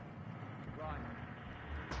anything? Right.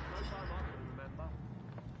 No time I can remember.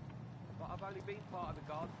 But I've only been part of the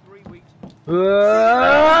guard 3 weeks.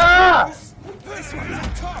 This one's a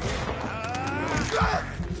top!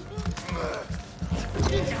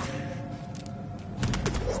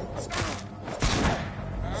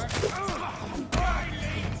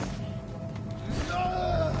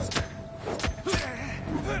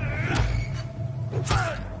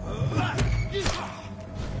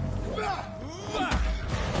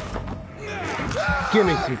 Give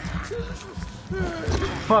me some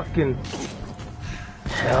fucking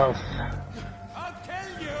health. I'll tell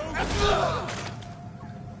you!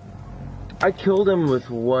 I killed him with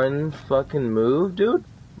one fucking move, dude.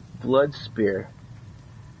 Blood spear.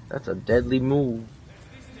 That's a deadly move.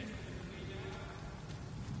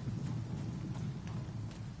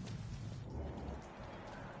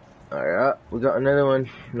 Alright, we got another one.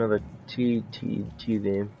 Another T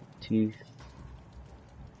name. T.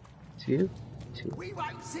 We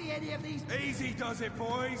won't see any of these. Easy does it,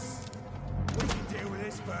 boys. We can deal with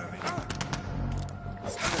this vermin.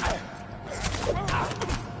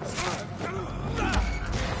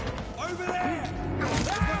 Over there!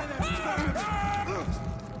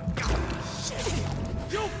 Shit!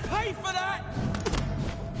 You'll pay for that!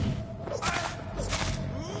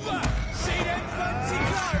 See them fancy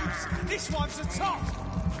clothes? This one's a top!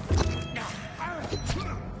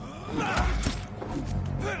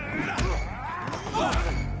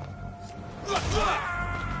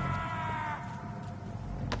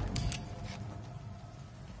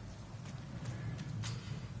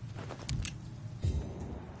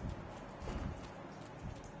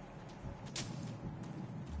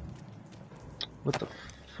 What the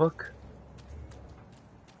fuck?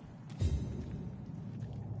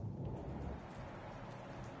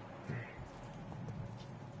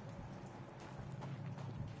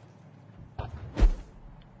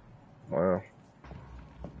 Wow.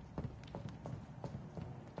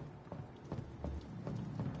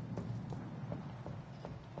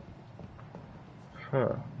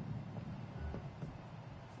 Huh.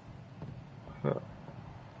 Huh.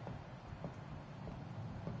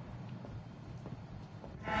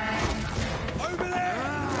 Over there!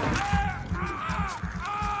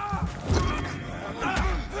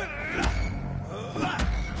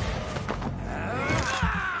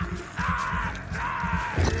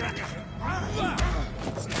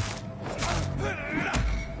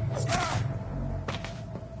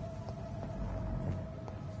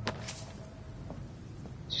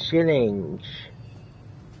 Shillings.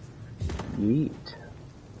 Yeet.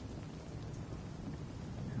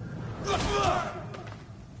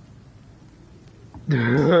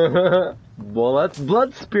 Well, that's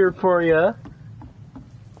blood spear for ya.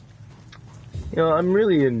 You know, I'm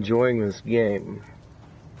really enjoying this game.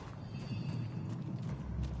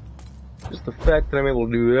 Just the fact that I'm able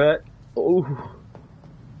to do that. Oh.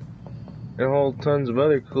 And a whole tons of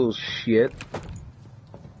other cool shit.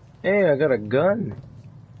 Hey, I got a gun.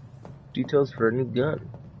 Details for a new gun.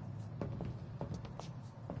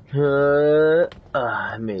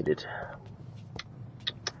 I made it.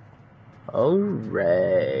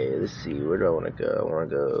 Alright, let's see, where do I want to go?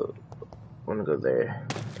 I want to go there.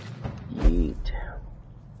 Yeet.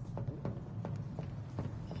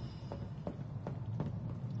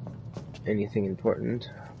 Anything important?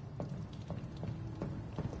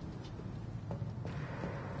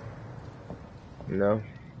 No.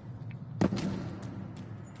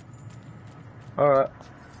 Alright.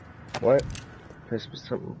 What? Press with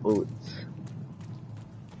some bullets.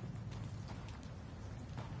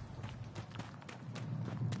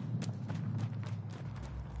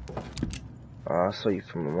 Oh, I saw you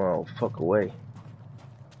from a mile fuck away.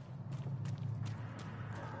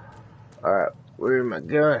 Alright, where's my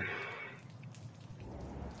gun?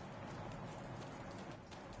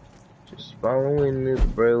 Just following this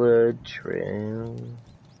umbrella trail.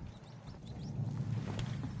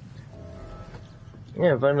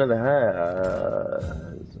 Yeah, find another hat.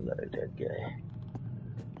 There's another dead guy.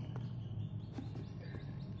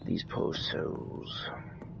 These posts.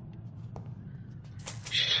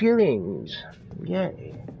 Shillings.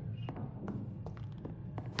 Yay.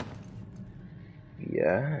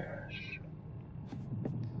 Yes.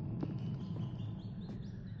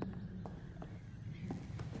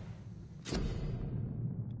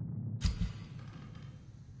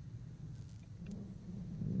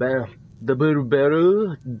 Bam. Double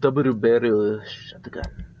barrel. Shut the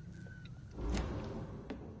gun.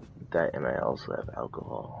 That, and I also have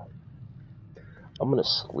alcohol. I'm gonna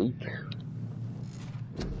sleep.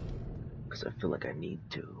 Because I feel like I need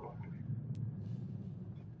to.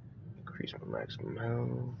 Increase my maximum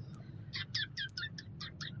health.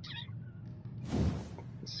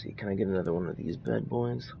 Let's see, can I get another one of these bad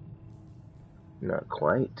boys? Not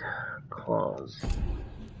quite. Claws.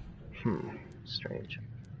 Strange.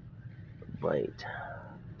 Bite.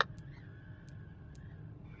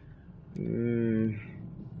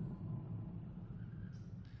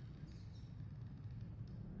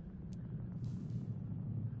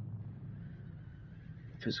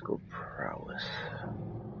 Physical prowess.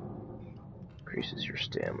 Increases your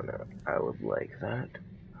stamina. I would like that.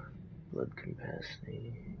 Blood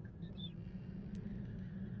capacity.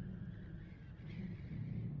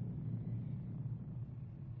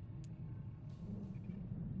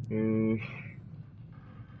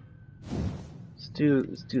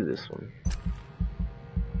 Let's do this one.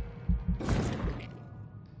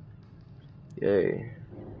 Yay.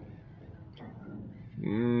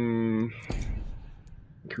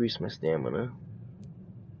 Increase my stamina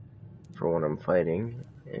for when I'm fighting,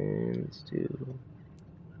 and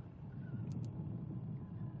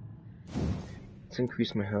let's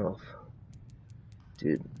increase my health.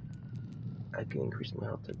 Dude, I can increase my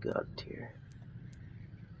health to God tier.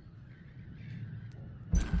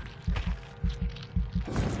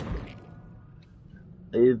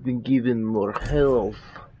 I've been given more health.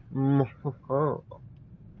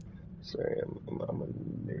 Sorry, I'm a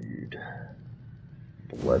nerd.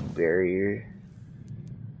 Blood barrier.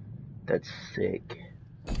 That's sick.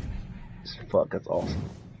 As fuck, that's awesome.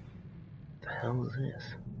 What the hell is this?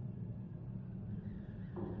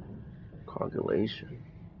 Coagulation.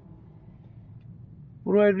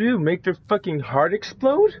 What do I do? Make their fucking heart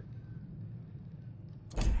explode?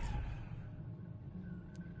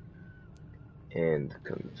 And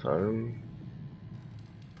confirm.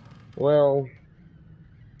 Well,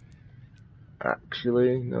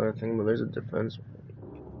 actually, no, I think there's a difference.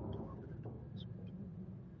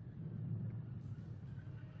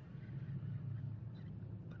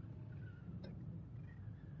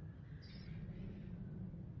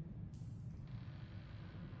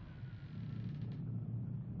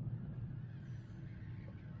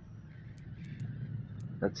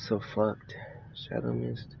 That's so fucked. Shadow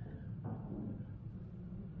Mist.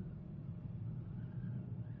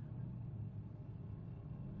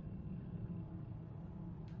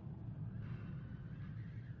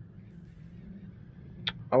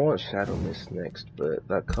 I want Shadow Mist next, but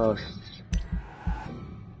that costs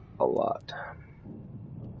a lot.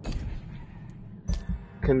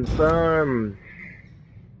 Confirm.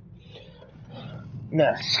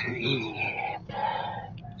 Now sleep.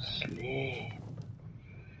 Sleep.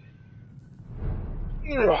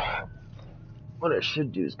 Ugh. What I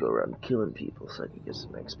should do is go around killing people so I can get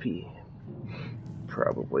some XP.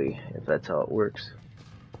 Probably, if that's how it works.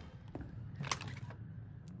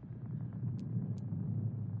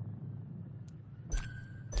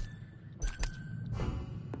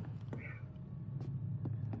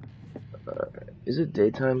 Is it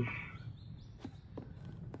daytime?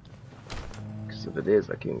 Because if it is,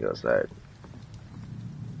 I can't go outside.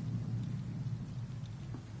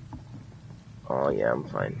 Oh, yeah, I'm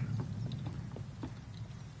fine.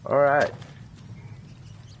 Alright.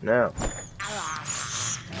 Now.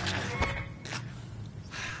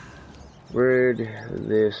 Where'd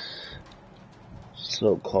this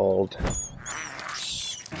so-called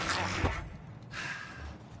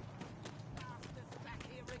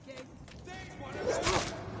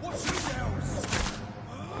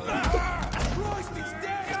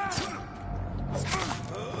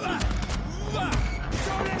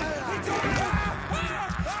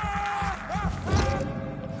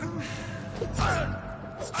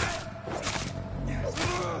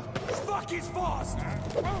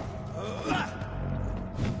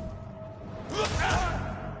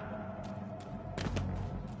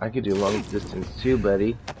I could do long distance too,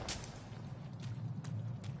 buddy.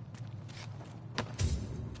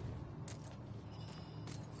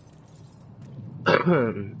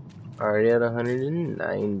 Already at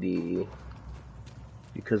 190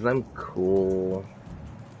 because I'm cool.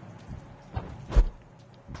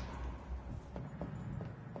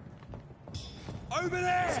 Over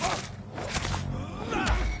there!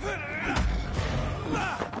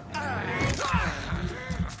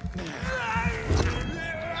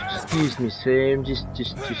 Excuse me, sir. I'm just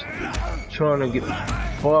trying to get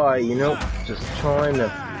by, you know? Just trying to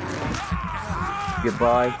get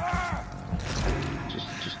by.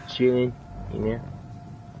 Just chilling, you know?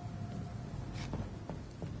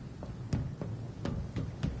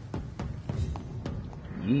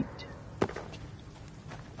 Yeet.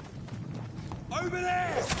 Over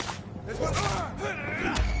there! There's one.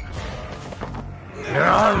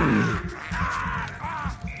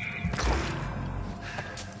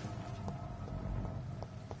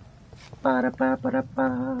 I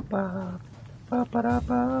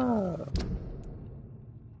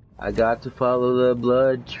got to follow the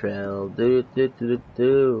blood trail.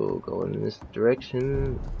 Going in this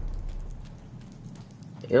direction.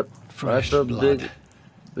 Yep. Fresh That's a blood.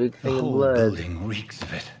 big thing of The whole blood. building reeks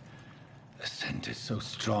of it. The scent is so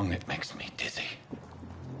strong it makes me dizzy.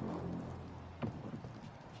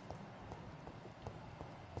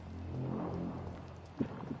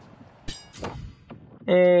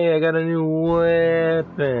 Hey, I got a new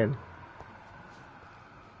weapon.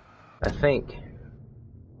 I think.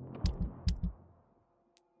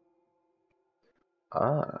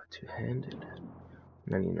 Ah, two-handed.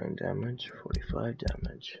 99 damage, 45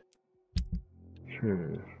 damage.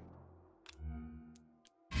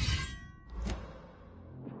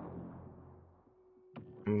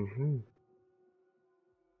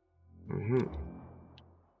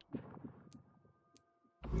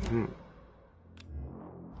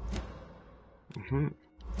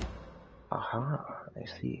 Aha, I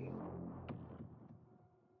see.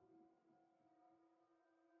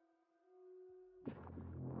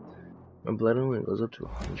 My blood only goes up to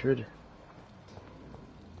 100.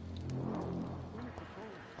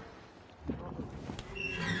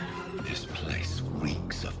 This place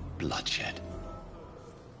reeks of bloodshed.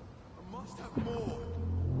 I must have more.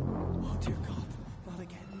 Oh dear God, not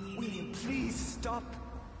again. William, please stop.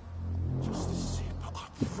 Just a sip,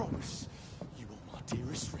 I promise. You are my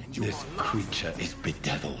dearest friend. You This are my creature is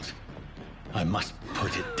bedeviled. I must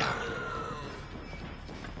put it down.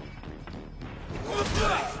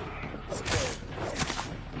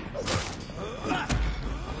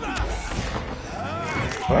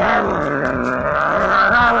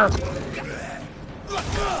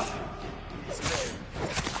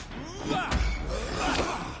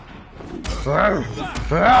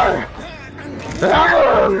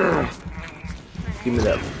 Give me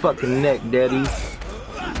that fucking neck, daddy.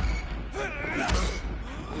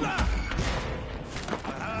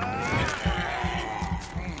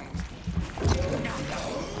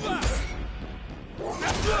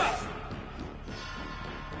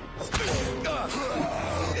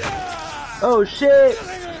 Oh shit!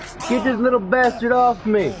 Get this little bastard off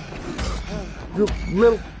me! You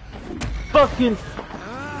little fucking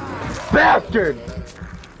bastard!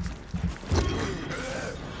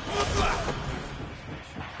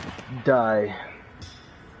 Die.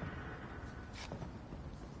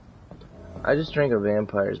 I just drank a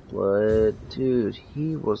vampire's blood. Dude,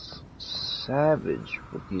 he was savage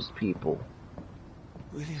with these people.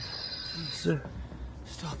 William, Please.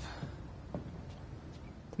 stop.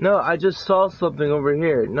 No, I just saw something over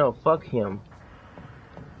here. No, fuck him.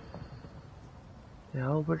 The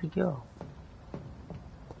hell, where'd he go?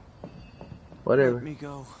 Whatever. Let me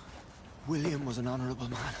go. William was an honorable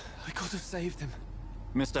man. I could have saved him.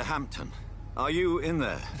 Mr. Hampton, are you in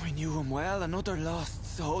there? We knew him well. Another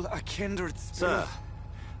lost soul, a kindred spirit. Sir,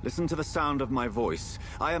 listen to the sound of my voice.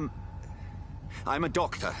 I'm a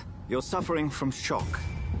doctor. You're suffering from shock.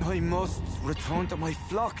 I must return to my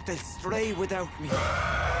flock. They'll stray without me.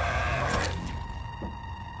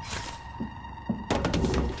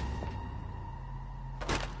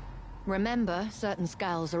 Remember, certain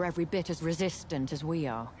skulls are every bit as resistant as we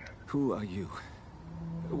are. Who are you?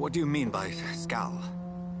 What do you mean by Skal?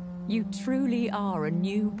 You truly are a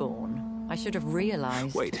newborn. I should have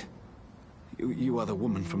realized. Wait. You are the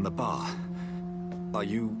woman from the bar. Are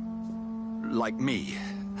you... like me?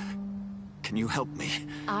 Can you help me?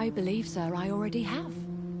 I believe, sir, I already have.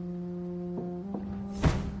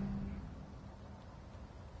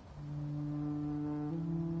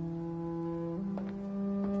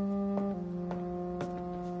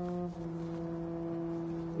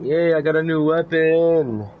 Yay, I got a new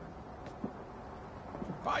weapon!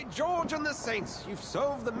 By George and the Saints, you've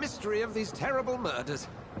solved the mystery of these terrible murders.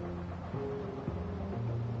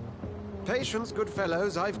 Patience, good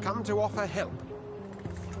fellows, I've come to offer help.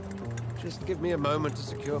 Just give me a moment to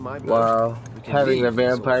secure my boat. Wow, having the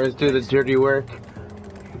vampires do the dirty work.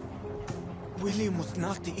 William was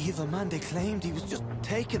not the evil man they claimed. He was just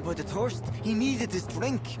taken by the thirst. He needed this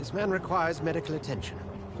drink. This man requires medical attention.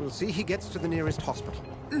 We'll see he gets to the nearest hospital.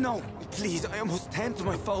 No, please, I must tend to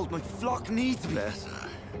my fold. My flock needs me. There, sir.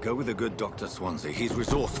 Go with the good Dr. Swansea. He's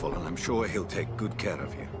resourceful, and I'm sure he'll take good care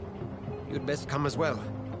of you. You'd best come as well.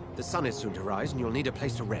 The sun is soon to rise, and you'll need a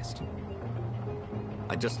place to rest.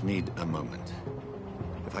 I just need a moment.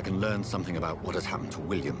 If I can learn something about what has happened to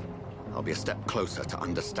William, I'll be a step closer to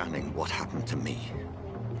understanding what happened to me.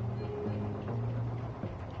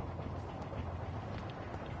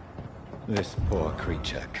 This poor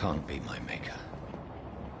creature can't be my maker.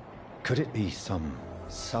 Could it be some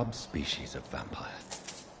subspecies of vampire?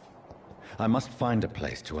 I must find a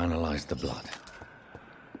place to analyze the blood.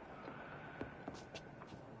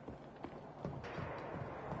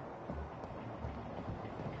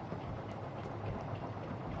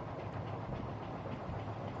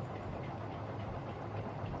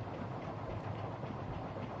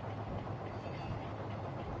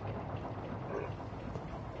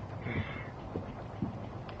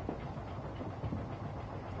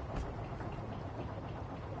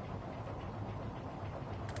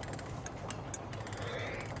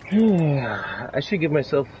 I should give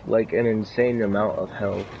myself like an insane amount of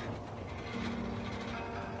health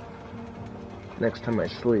next time I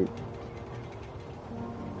sleep.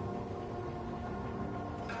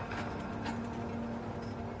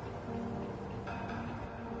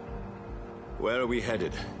 Where are we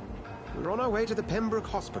headed? We're on our way to the Pembroke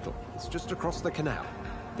Hospital. It's just across the canal.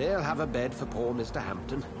 They'll have a bed for poor Mr.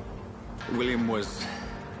 Hampton. William was...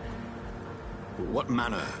 what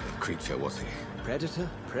manner of creature was he? Predator,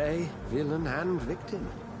 prey, villain, and victim.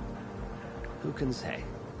 Who can say?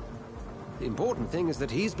 The important thing is that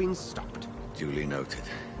he's been stopped. Duly noted.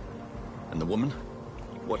 And the woman?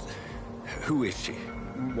 What... who is she?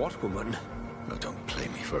 What woman? Oh, don't play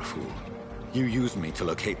me for a fool. You used me to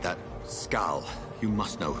locate that Skal. You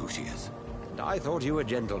must know who she is. And I thought you a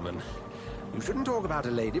gentleman. You shouldn't talk about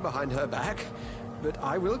a lady behind her back, but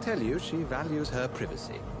I will tell you she values her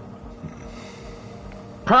privacy.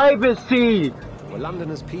 Privacy! Were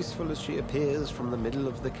London as peaceful as she appears from the middle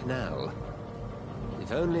of the canal?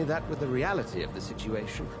 If only that were the reality of the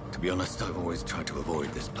situation. To be honest, I've always tried to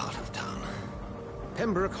avoid this part of town.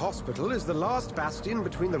 Pembroke Hospital is the last bastion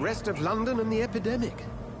between the rest of London and the epidemic.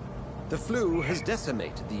 The flu has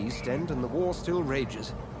decimated the East End and the war still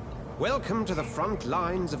rages. Welcome to the front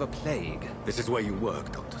lines of a plague. This is where you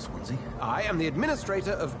work, Dr. Swansea? I am the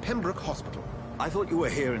administrator of Pembroke Hospital. I thought you were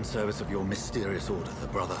here in service of your mysterious order, the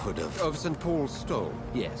Brotherhood of... Of St. Paul's Stole,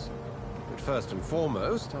 yes. But first and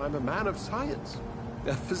foremost, I'm a man of science.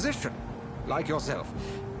 A physician, like yourself,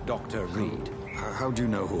 Dr. Reed. How do you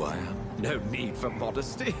know who I am? No need for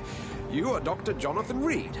modesty. You are Dr. Jonathan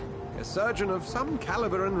Reed, a surgeon of some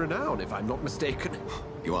caliber and renown, if I'm not mistaken.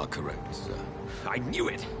 You are correct, sir. I knew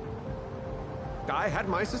it. I had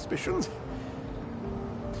my suspicions.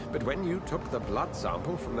 But when you took the blood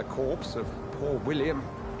sample from the corpse of poor William,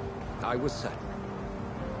 I was certain.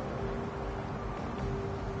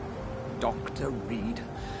 Dr. Reed.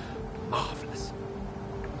 Marvelous.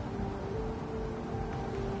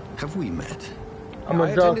 Have we met? I'm a I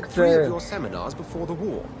attended 3 doctor. of your seminars before the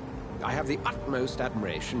war. I have the utmost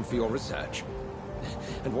admiration for your research.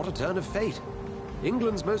 And what a turn of fate.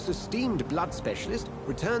 England's most esteemed blood specialist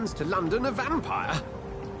returns to London a vampire.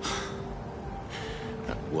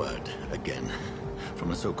 That word, again.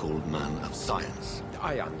 From a so-called man of science.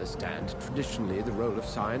 I understand. Traditionally, the role of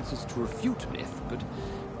science is to refute myth, but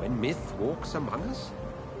when myth walks among us,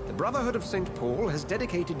 the Brotherhood of St. Paul has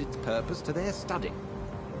dedicated its purpose to their study.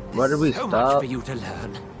 Why did we so stop? much for you to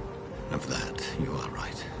learn. Of that, you are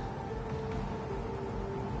right.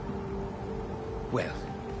 Well,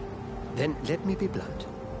 then let me be blunt.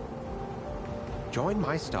 Join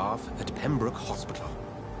my staff at Pembroke Hospital.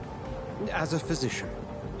 As a physician.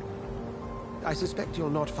 I suspect you'll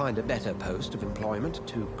not find a better post of employment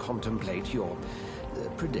to contemplate your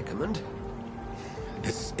predicament.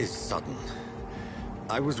 This is sudden.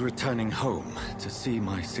 I was returning home to see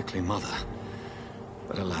my sickly mother.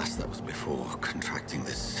 But alas, that was before contracting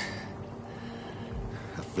this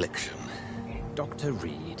affliction. Dr.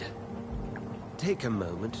 Reed, take a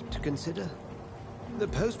moment to consider. The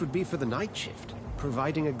post would be for the night shift,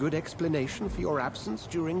 providing a good explanation for your absence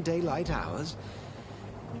during daylight hours.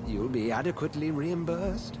 You'll be adequately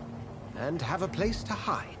reimbursed, and have a place to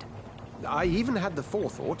hide. I even had the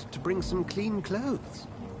forethought to bring some clean clothes.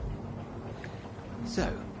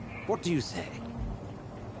 So, what do you say?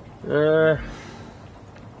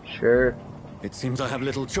 Sure. It seems I have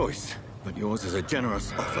little choice, but yours is a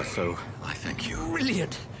generous offer, so I thank you.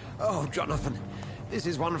 Brilliant! Oh, Jonathan, this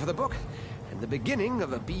is one for the book, and the beginning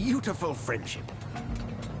of a beautiful friendship.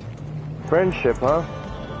 Friendship, huh?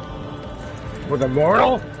 With a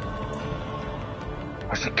mortal?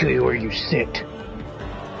 I should kill you where you sit.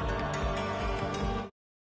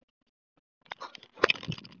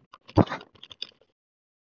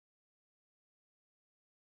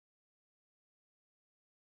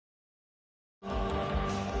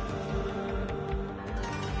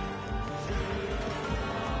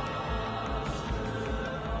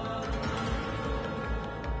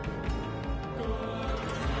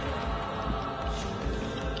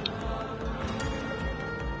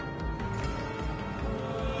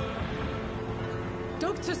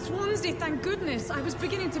 Dr. Swansea, thank goodness. I was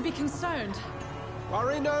beginning to be concerned.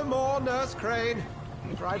 Worry no more, Nurse Crane,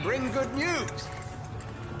 for I bring good news.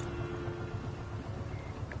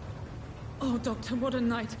 Oh, Doctor, what a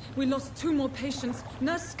night. We lost 2 more patients.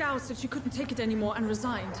 Nurse Scow said she couldn't take it anymore and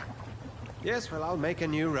resigned. Yes, well, I'll make a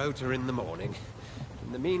new rota in the morning.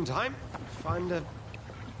 In the meantime, find a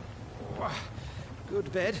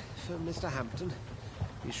good bed for Mr. Hampton.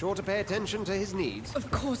 Be sure to pay attention to his needs. Of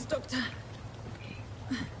course, Doctor.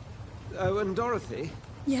 Oh, and Dorothy?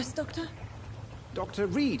 Yes, Doctor? Dr.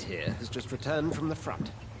 Reed here has just returned from the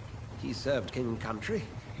front. He served King Country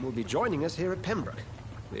and will be joining us here at Pembroke.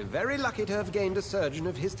 We're very lucky to have gained a surgeon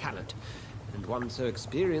of his talent, and one so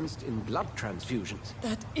experienced in blood transfusions.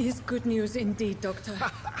 That is good news indeed, Doctor.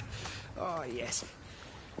 Oh, yes.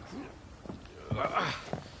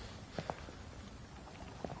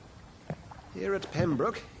 Here at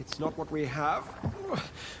Pembroke, it's not what we have,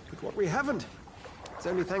 but what we haven't. It's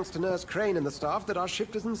only thanks to Nurse Crane and the staff that our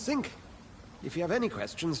ship doesn't sink. If you have any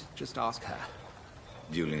questions, just ask her.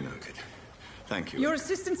 Duly noted. Thank you. Your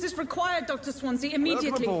assistance is required, Dr. Swansea, immediately.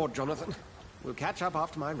 Welcome aboard, Jonathan. We'll catch up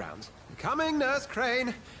after my rounds. Coming, Nurse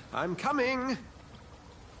Crane. I'm coming.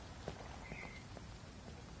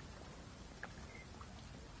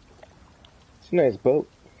 It's a nice boat.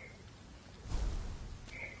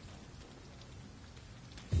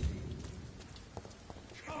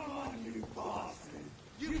 Come on, you bastard!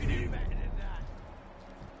 You can do better than that!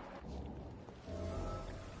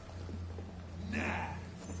 Nah,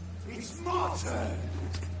 it's my turn!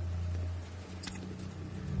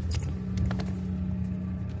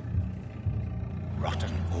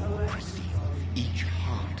 Rotten all-crystal, each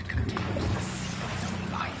heart contains the seeds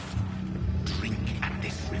of life. Drink at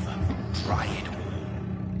this river, try it all.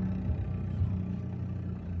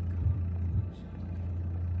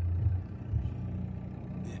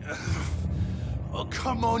 Oh,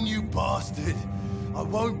 come on, you bastard! I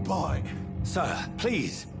won't bite. Sir,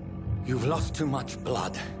 please. You've lost too much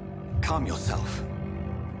blood. Calm yourself.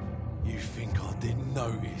 You think I didn't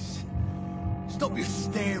notice? Stop your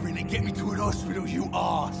staring and get me to an hospital, you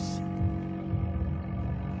arse!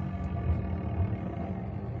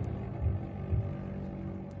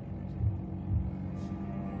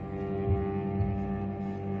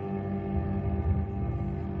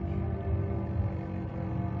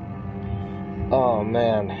 Oh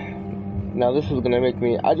man. Now this is gonna make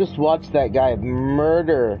me... I just watched that guy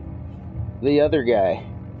murder the other guy.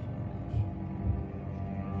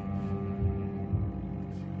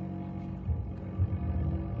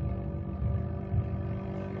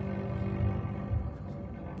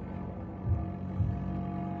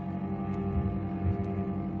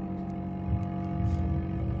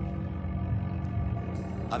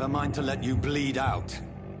 I've a mind to let you bleed out.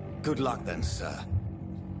 Good luck then, sir.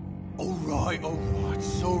 Alright,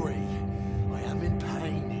 sorry. I am in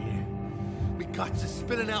pain here. My guts are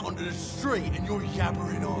spilling out onto the street and you're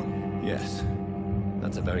yabbering on. Yes.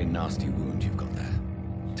 That's a very nasty wound you've got there.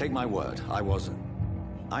 Take my word, I wasn't.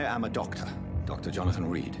 I am a doctor, Dr. Jonathan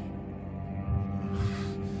Reed.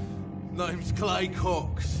 Name's Clay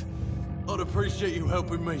Cox. I'd appreciate you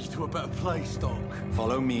helping me to a better place, Doc.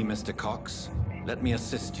 Follow me, Mr. Cox. Let me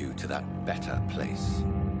assist you to that better place.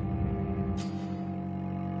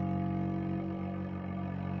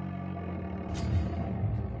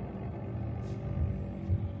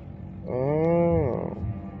 Oh.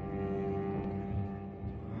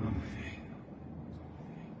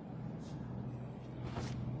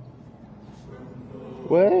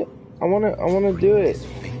 What? I wanna do it.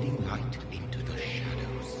 Fading light into the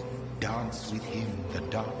shadows. Dance with him the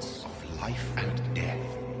dance of life and death.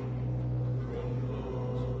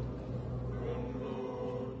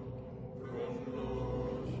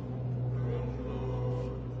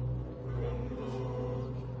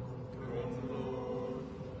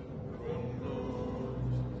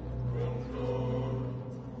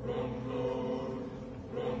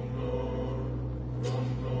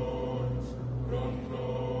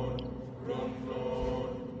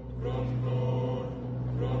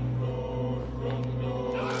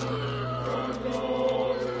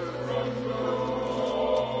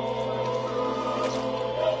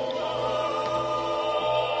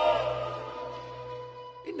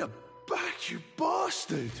 In the back, you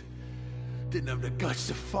bastard! Didn't have the guts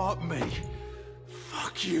to fuck me.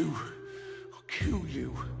 Fuck you. I'll kill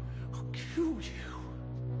you. I'll kill you.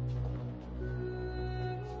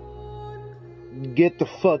 Get the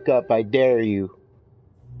fuck up, I dare you.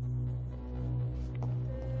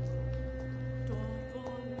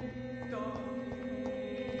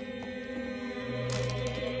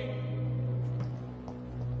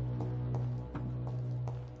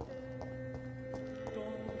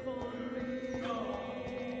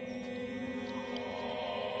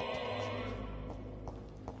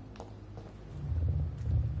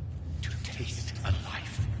 To taste a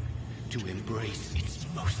life, to embrace its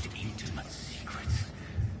most intimate secrets.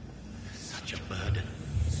 Such a burden,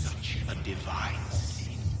 such a divine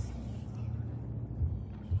sin.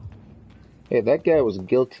 Hey, that guy was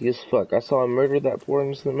guilty as fuck. I saw him murder that poor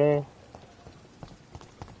innocent man.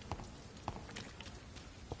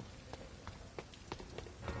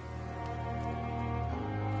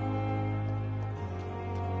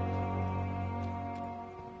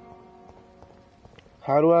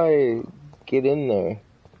 How do I get in there?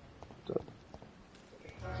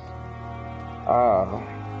 Ah.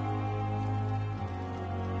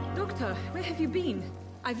 Doctor, where have you been?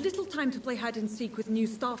 I've little time to play hide and seek with new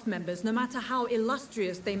staff members, no matter how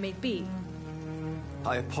illustrious they may be.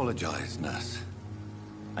 I apologize, nurse.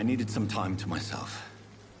 I needed some time to myself.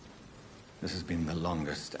 This has been the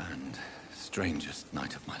longest and strangest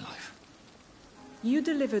night of my life. You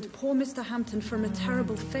delivered poor Mr. Hampton from a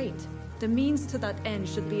terrible fate. The means to that end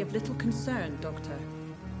should be of little concern, Doctor.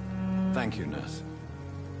 Thank you, nurse.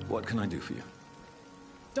 What can I do for you?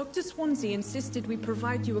 Dr. Swansea insisted we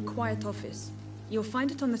provide you a quiet office. You'll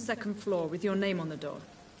find it on the second floor with your name on the door.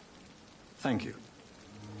 Thank you.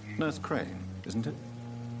 Nurse Crane, isn't it?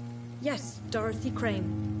 Yes, Dorothy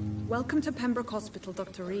Crane. Welcome to Pembroke Hospital,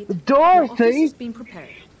 Dr. Reed. Dorothy! Your office has been prepared.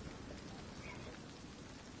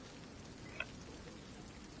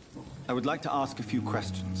 I would like to ask a few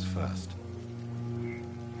questions first.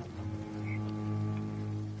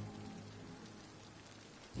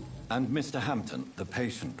 And Mr. Hampton, the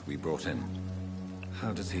patient we brought in,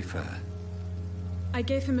 how does he fare? I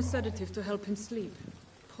gave him a sedative to help him sleep.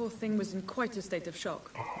 Poor thing was in quite a state of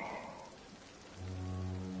shock.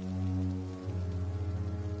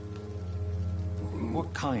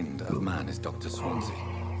 What kind of man is Dr. Swansea?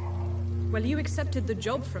 Well, you accepted the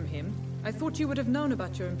job from him. I thought you would have known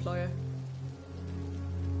about your employer.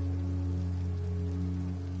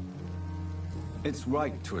 It's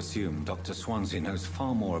right to assume Dr. Swansea knows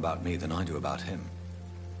far more about me than I do about him.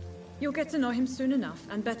 You'll get to know him soon enough,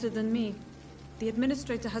 and better than me. The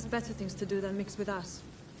administrator has better things to do than mix with us.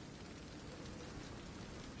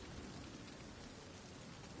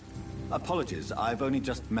 Apologies, I've only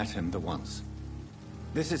just met him the once.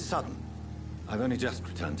 This is sudden. I've only just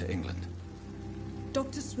returned to England.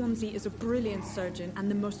 Dr. Swansea is a brilliant surgeon and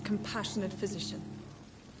the most compassionate physician.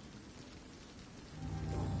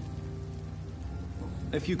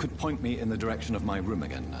 If you could point me in the direction of my room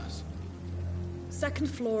again, nurse. Second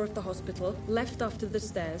floor of the hospital, left after the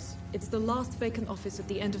stairs. It's the last vacant office at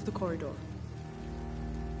the end of the corridor.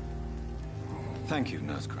 Thank you,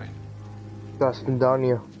 Nurse Crane. Dustin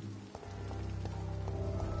Dania.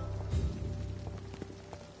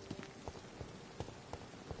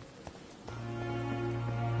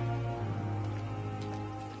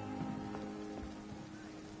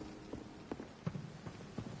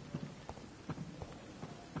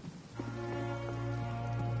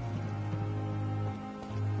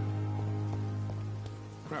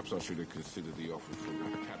 Perhaps I should have considered the offer from the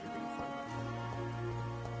Academy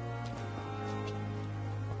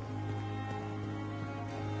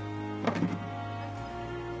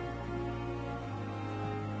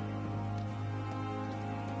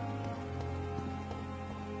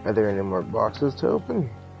Are there any more boxes to open?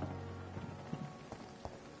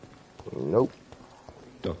 Nope.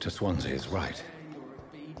 Dr. Swansea is right.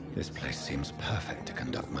 This place seems perfect to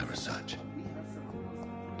conduct my research.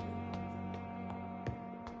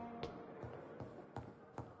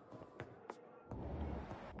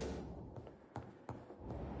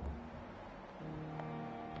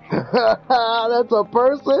 That's a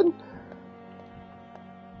person?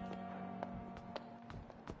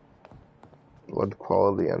 What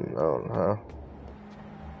quality unknown, huh?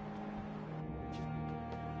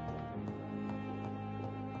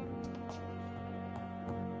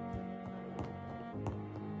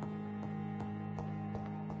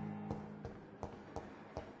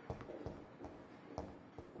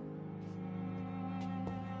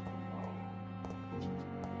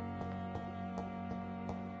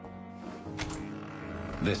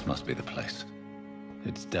 This must be the place.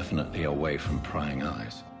 It's definitely away from prying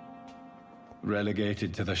eyes.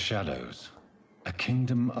 Relegated to the shadows. A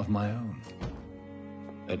kingdom of my own.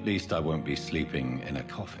 At least I won't be sleeping in a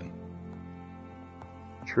coffin.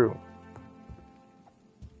 True.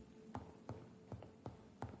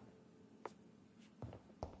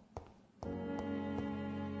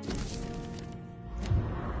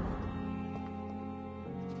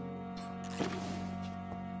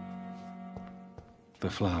 The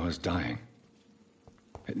flower's dying.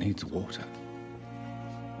 It needs water.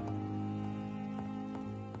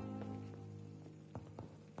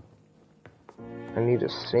 I need a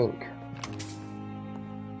sink.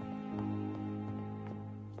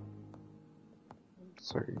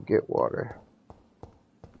 So I can get water.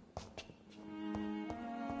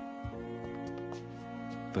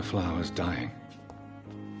 The flower's dying.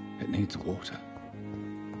 It needs water.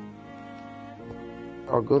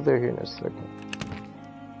 I'll go there here in a second.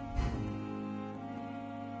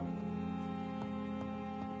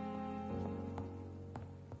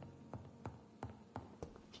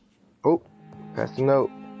 Oh, pass the note.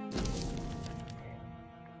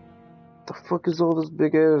 The fuck is all this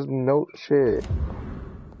big ass note shit?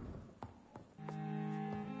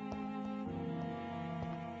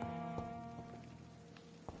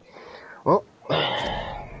 Well,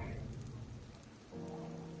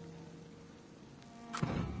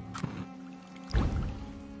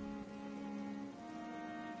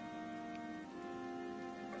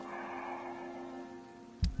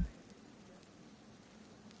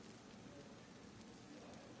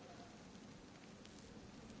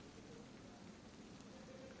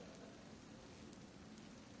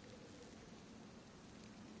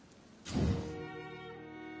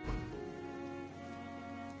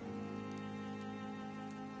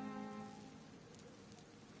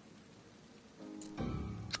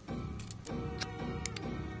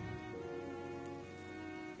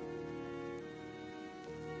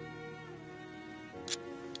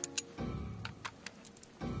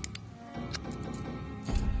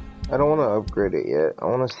 I don't want to upgrade it yet. I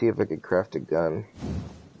want to see if I could craft a gun.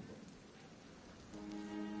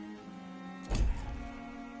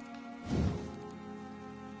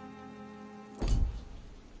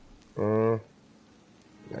 Hmm.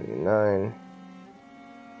 99.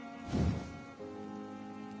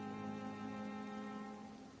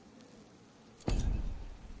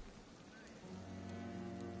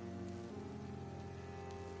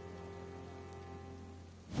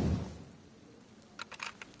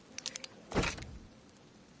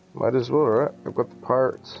 Might as well, right? I've got the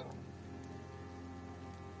parts.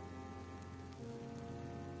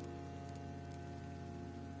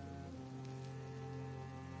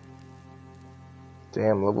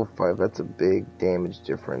 Damn, level 5, that's a big damage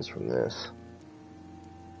difference from this.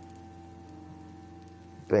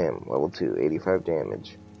 Bam, level 2, 85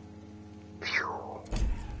 damage. Phew.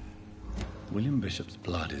 William Bishop's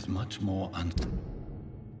blood is much more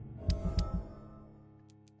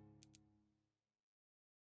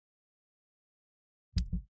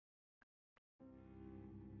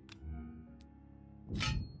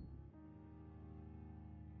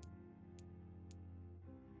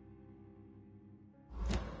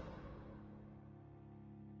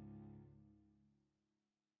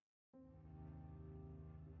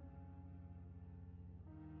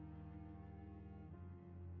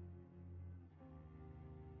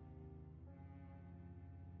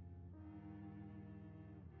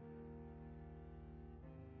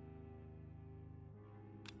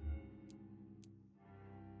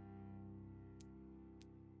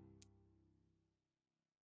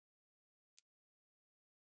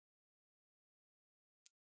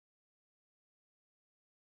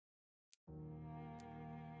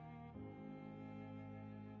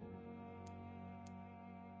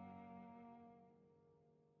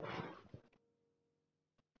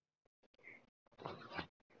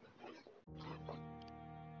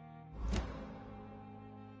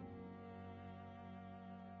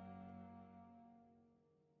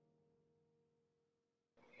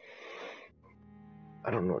I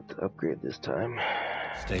don't know what to upgrade this time.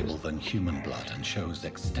 Stable than human blood and shows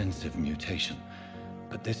extensive mutation.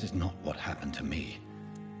 But this is not what happened to me.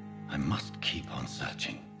 I must keep on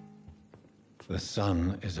searching. The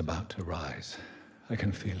sun is about to rise. I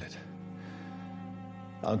can feel it.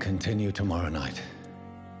 I'll continue tomorrow night.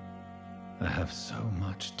 I have so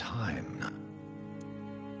much time now.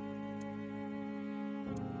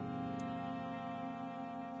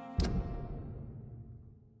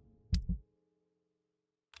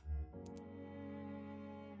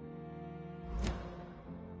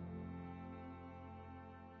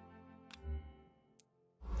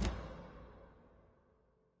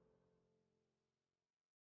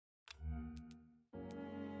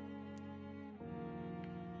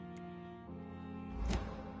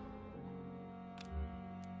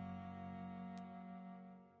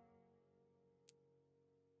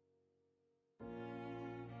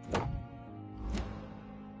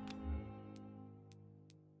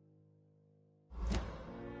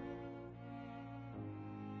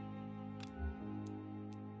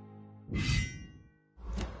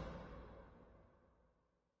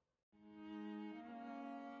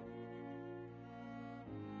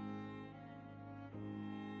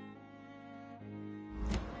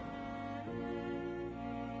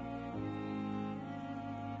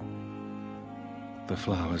 The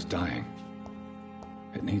flower's dying.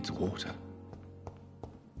 It needs water.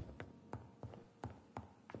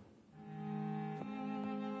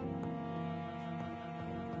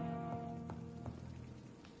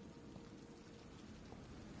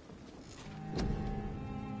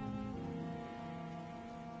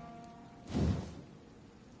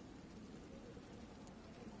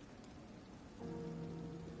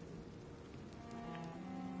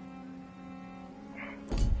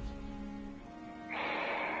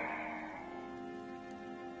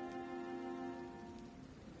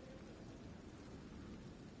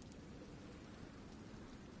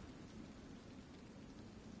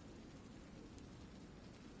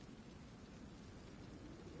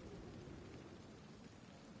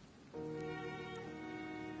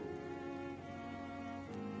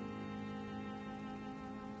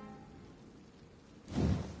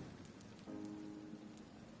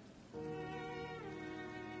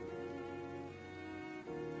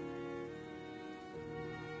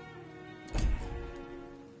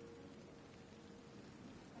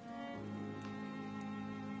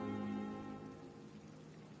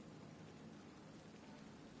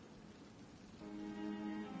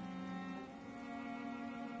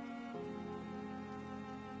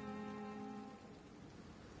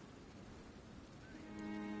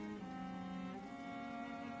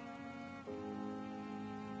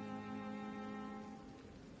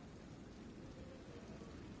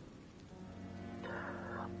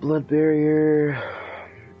 Blood barrier.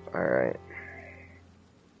 Alright.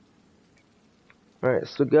 Alright,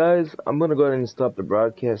 so guys, I'm gonna go ahead and stop the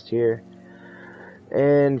broadcast here.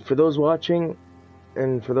 And for those watching,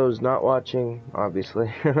 and for those not watching,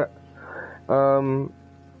 obviously, damn,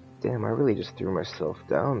 I really just threw myself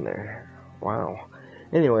down there. Wow.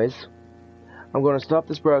 Anyways, I'm gonna stop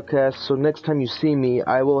this broadcast, so next time you see me,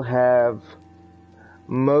 I will have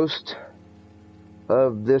most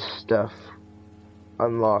of this stuff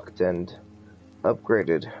unlocked and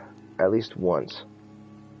upgraded at least once.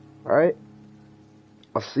 Alright?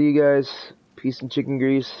 I'll see you guys. Peace and chicken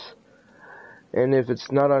grease. And if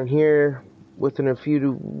it's not on here within a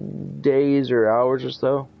few days or hours or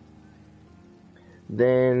so,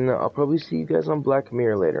 then I'll probably see you guys on Black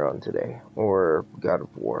Mirror later on today. Or God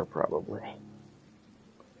of War, probably.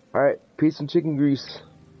 Alright, peace and chicken grease.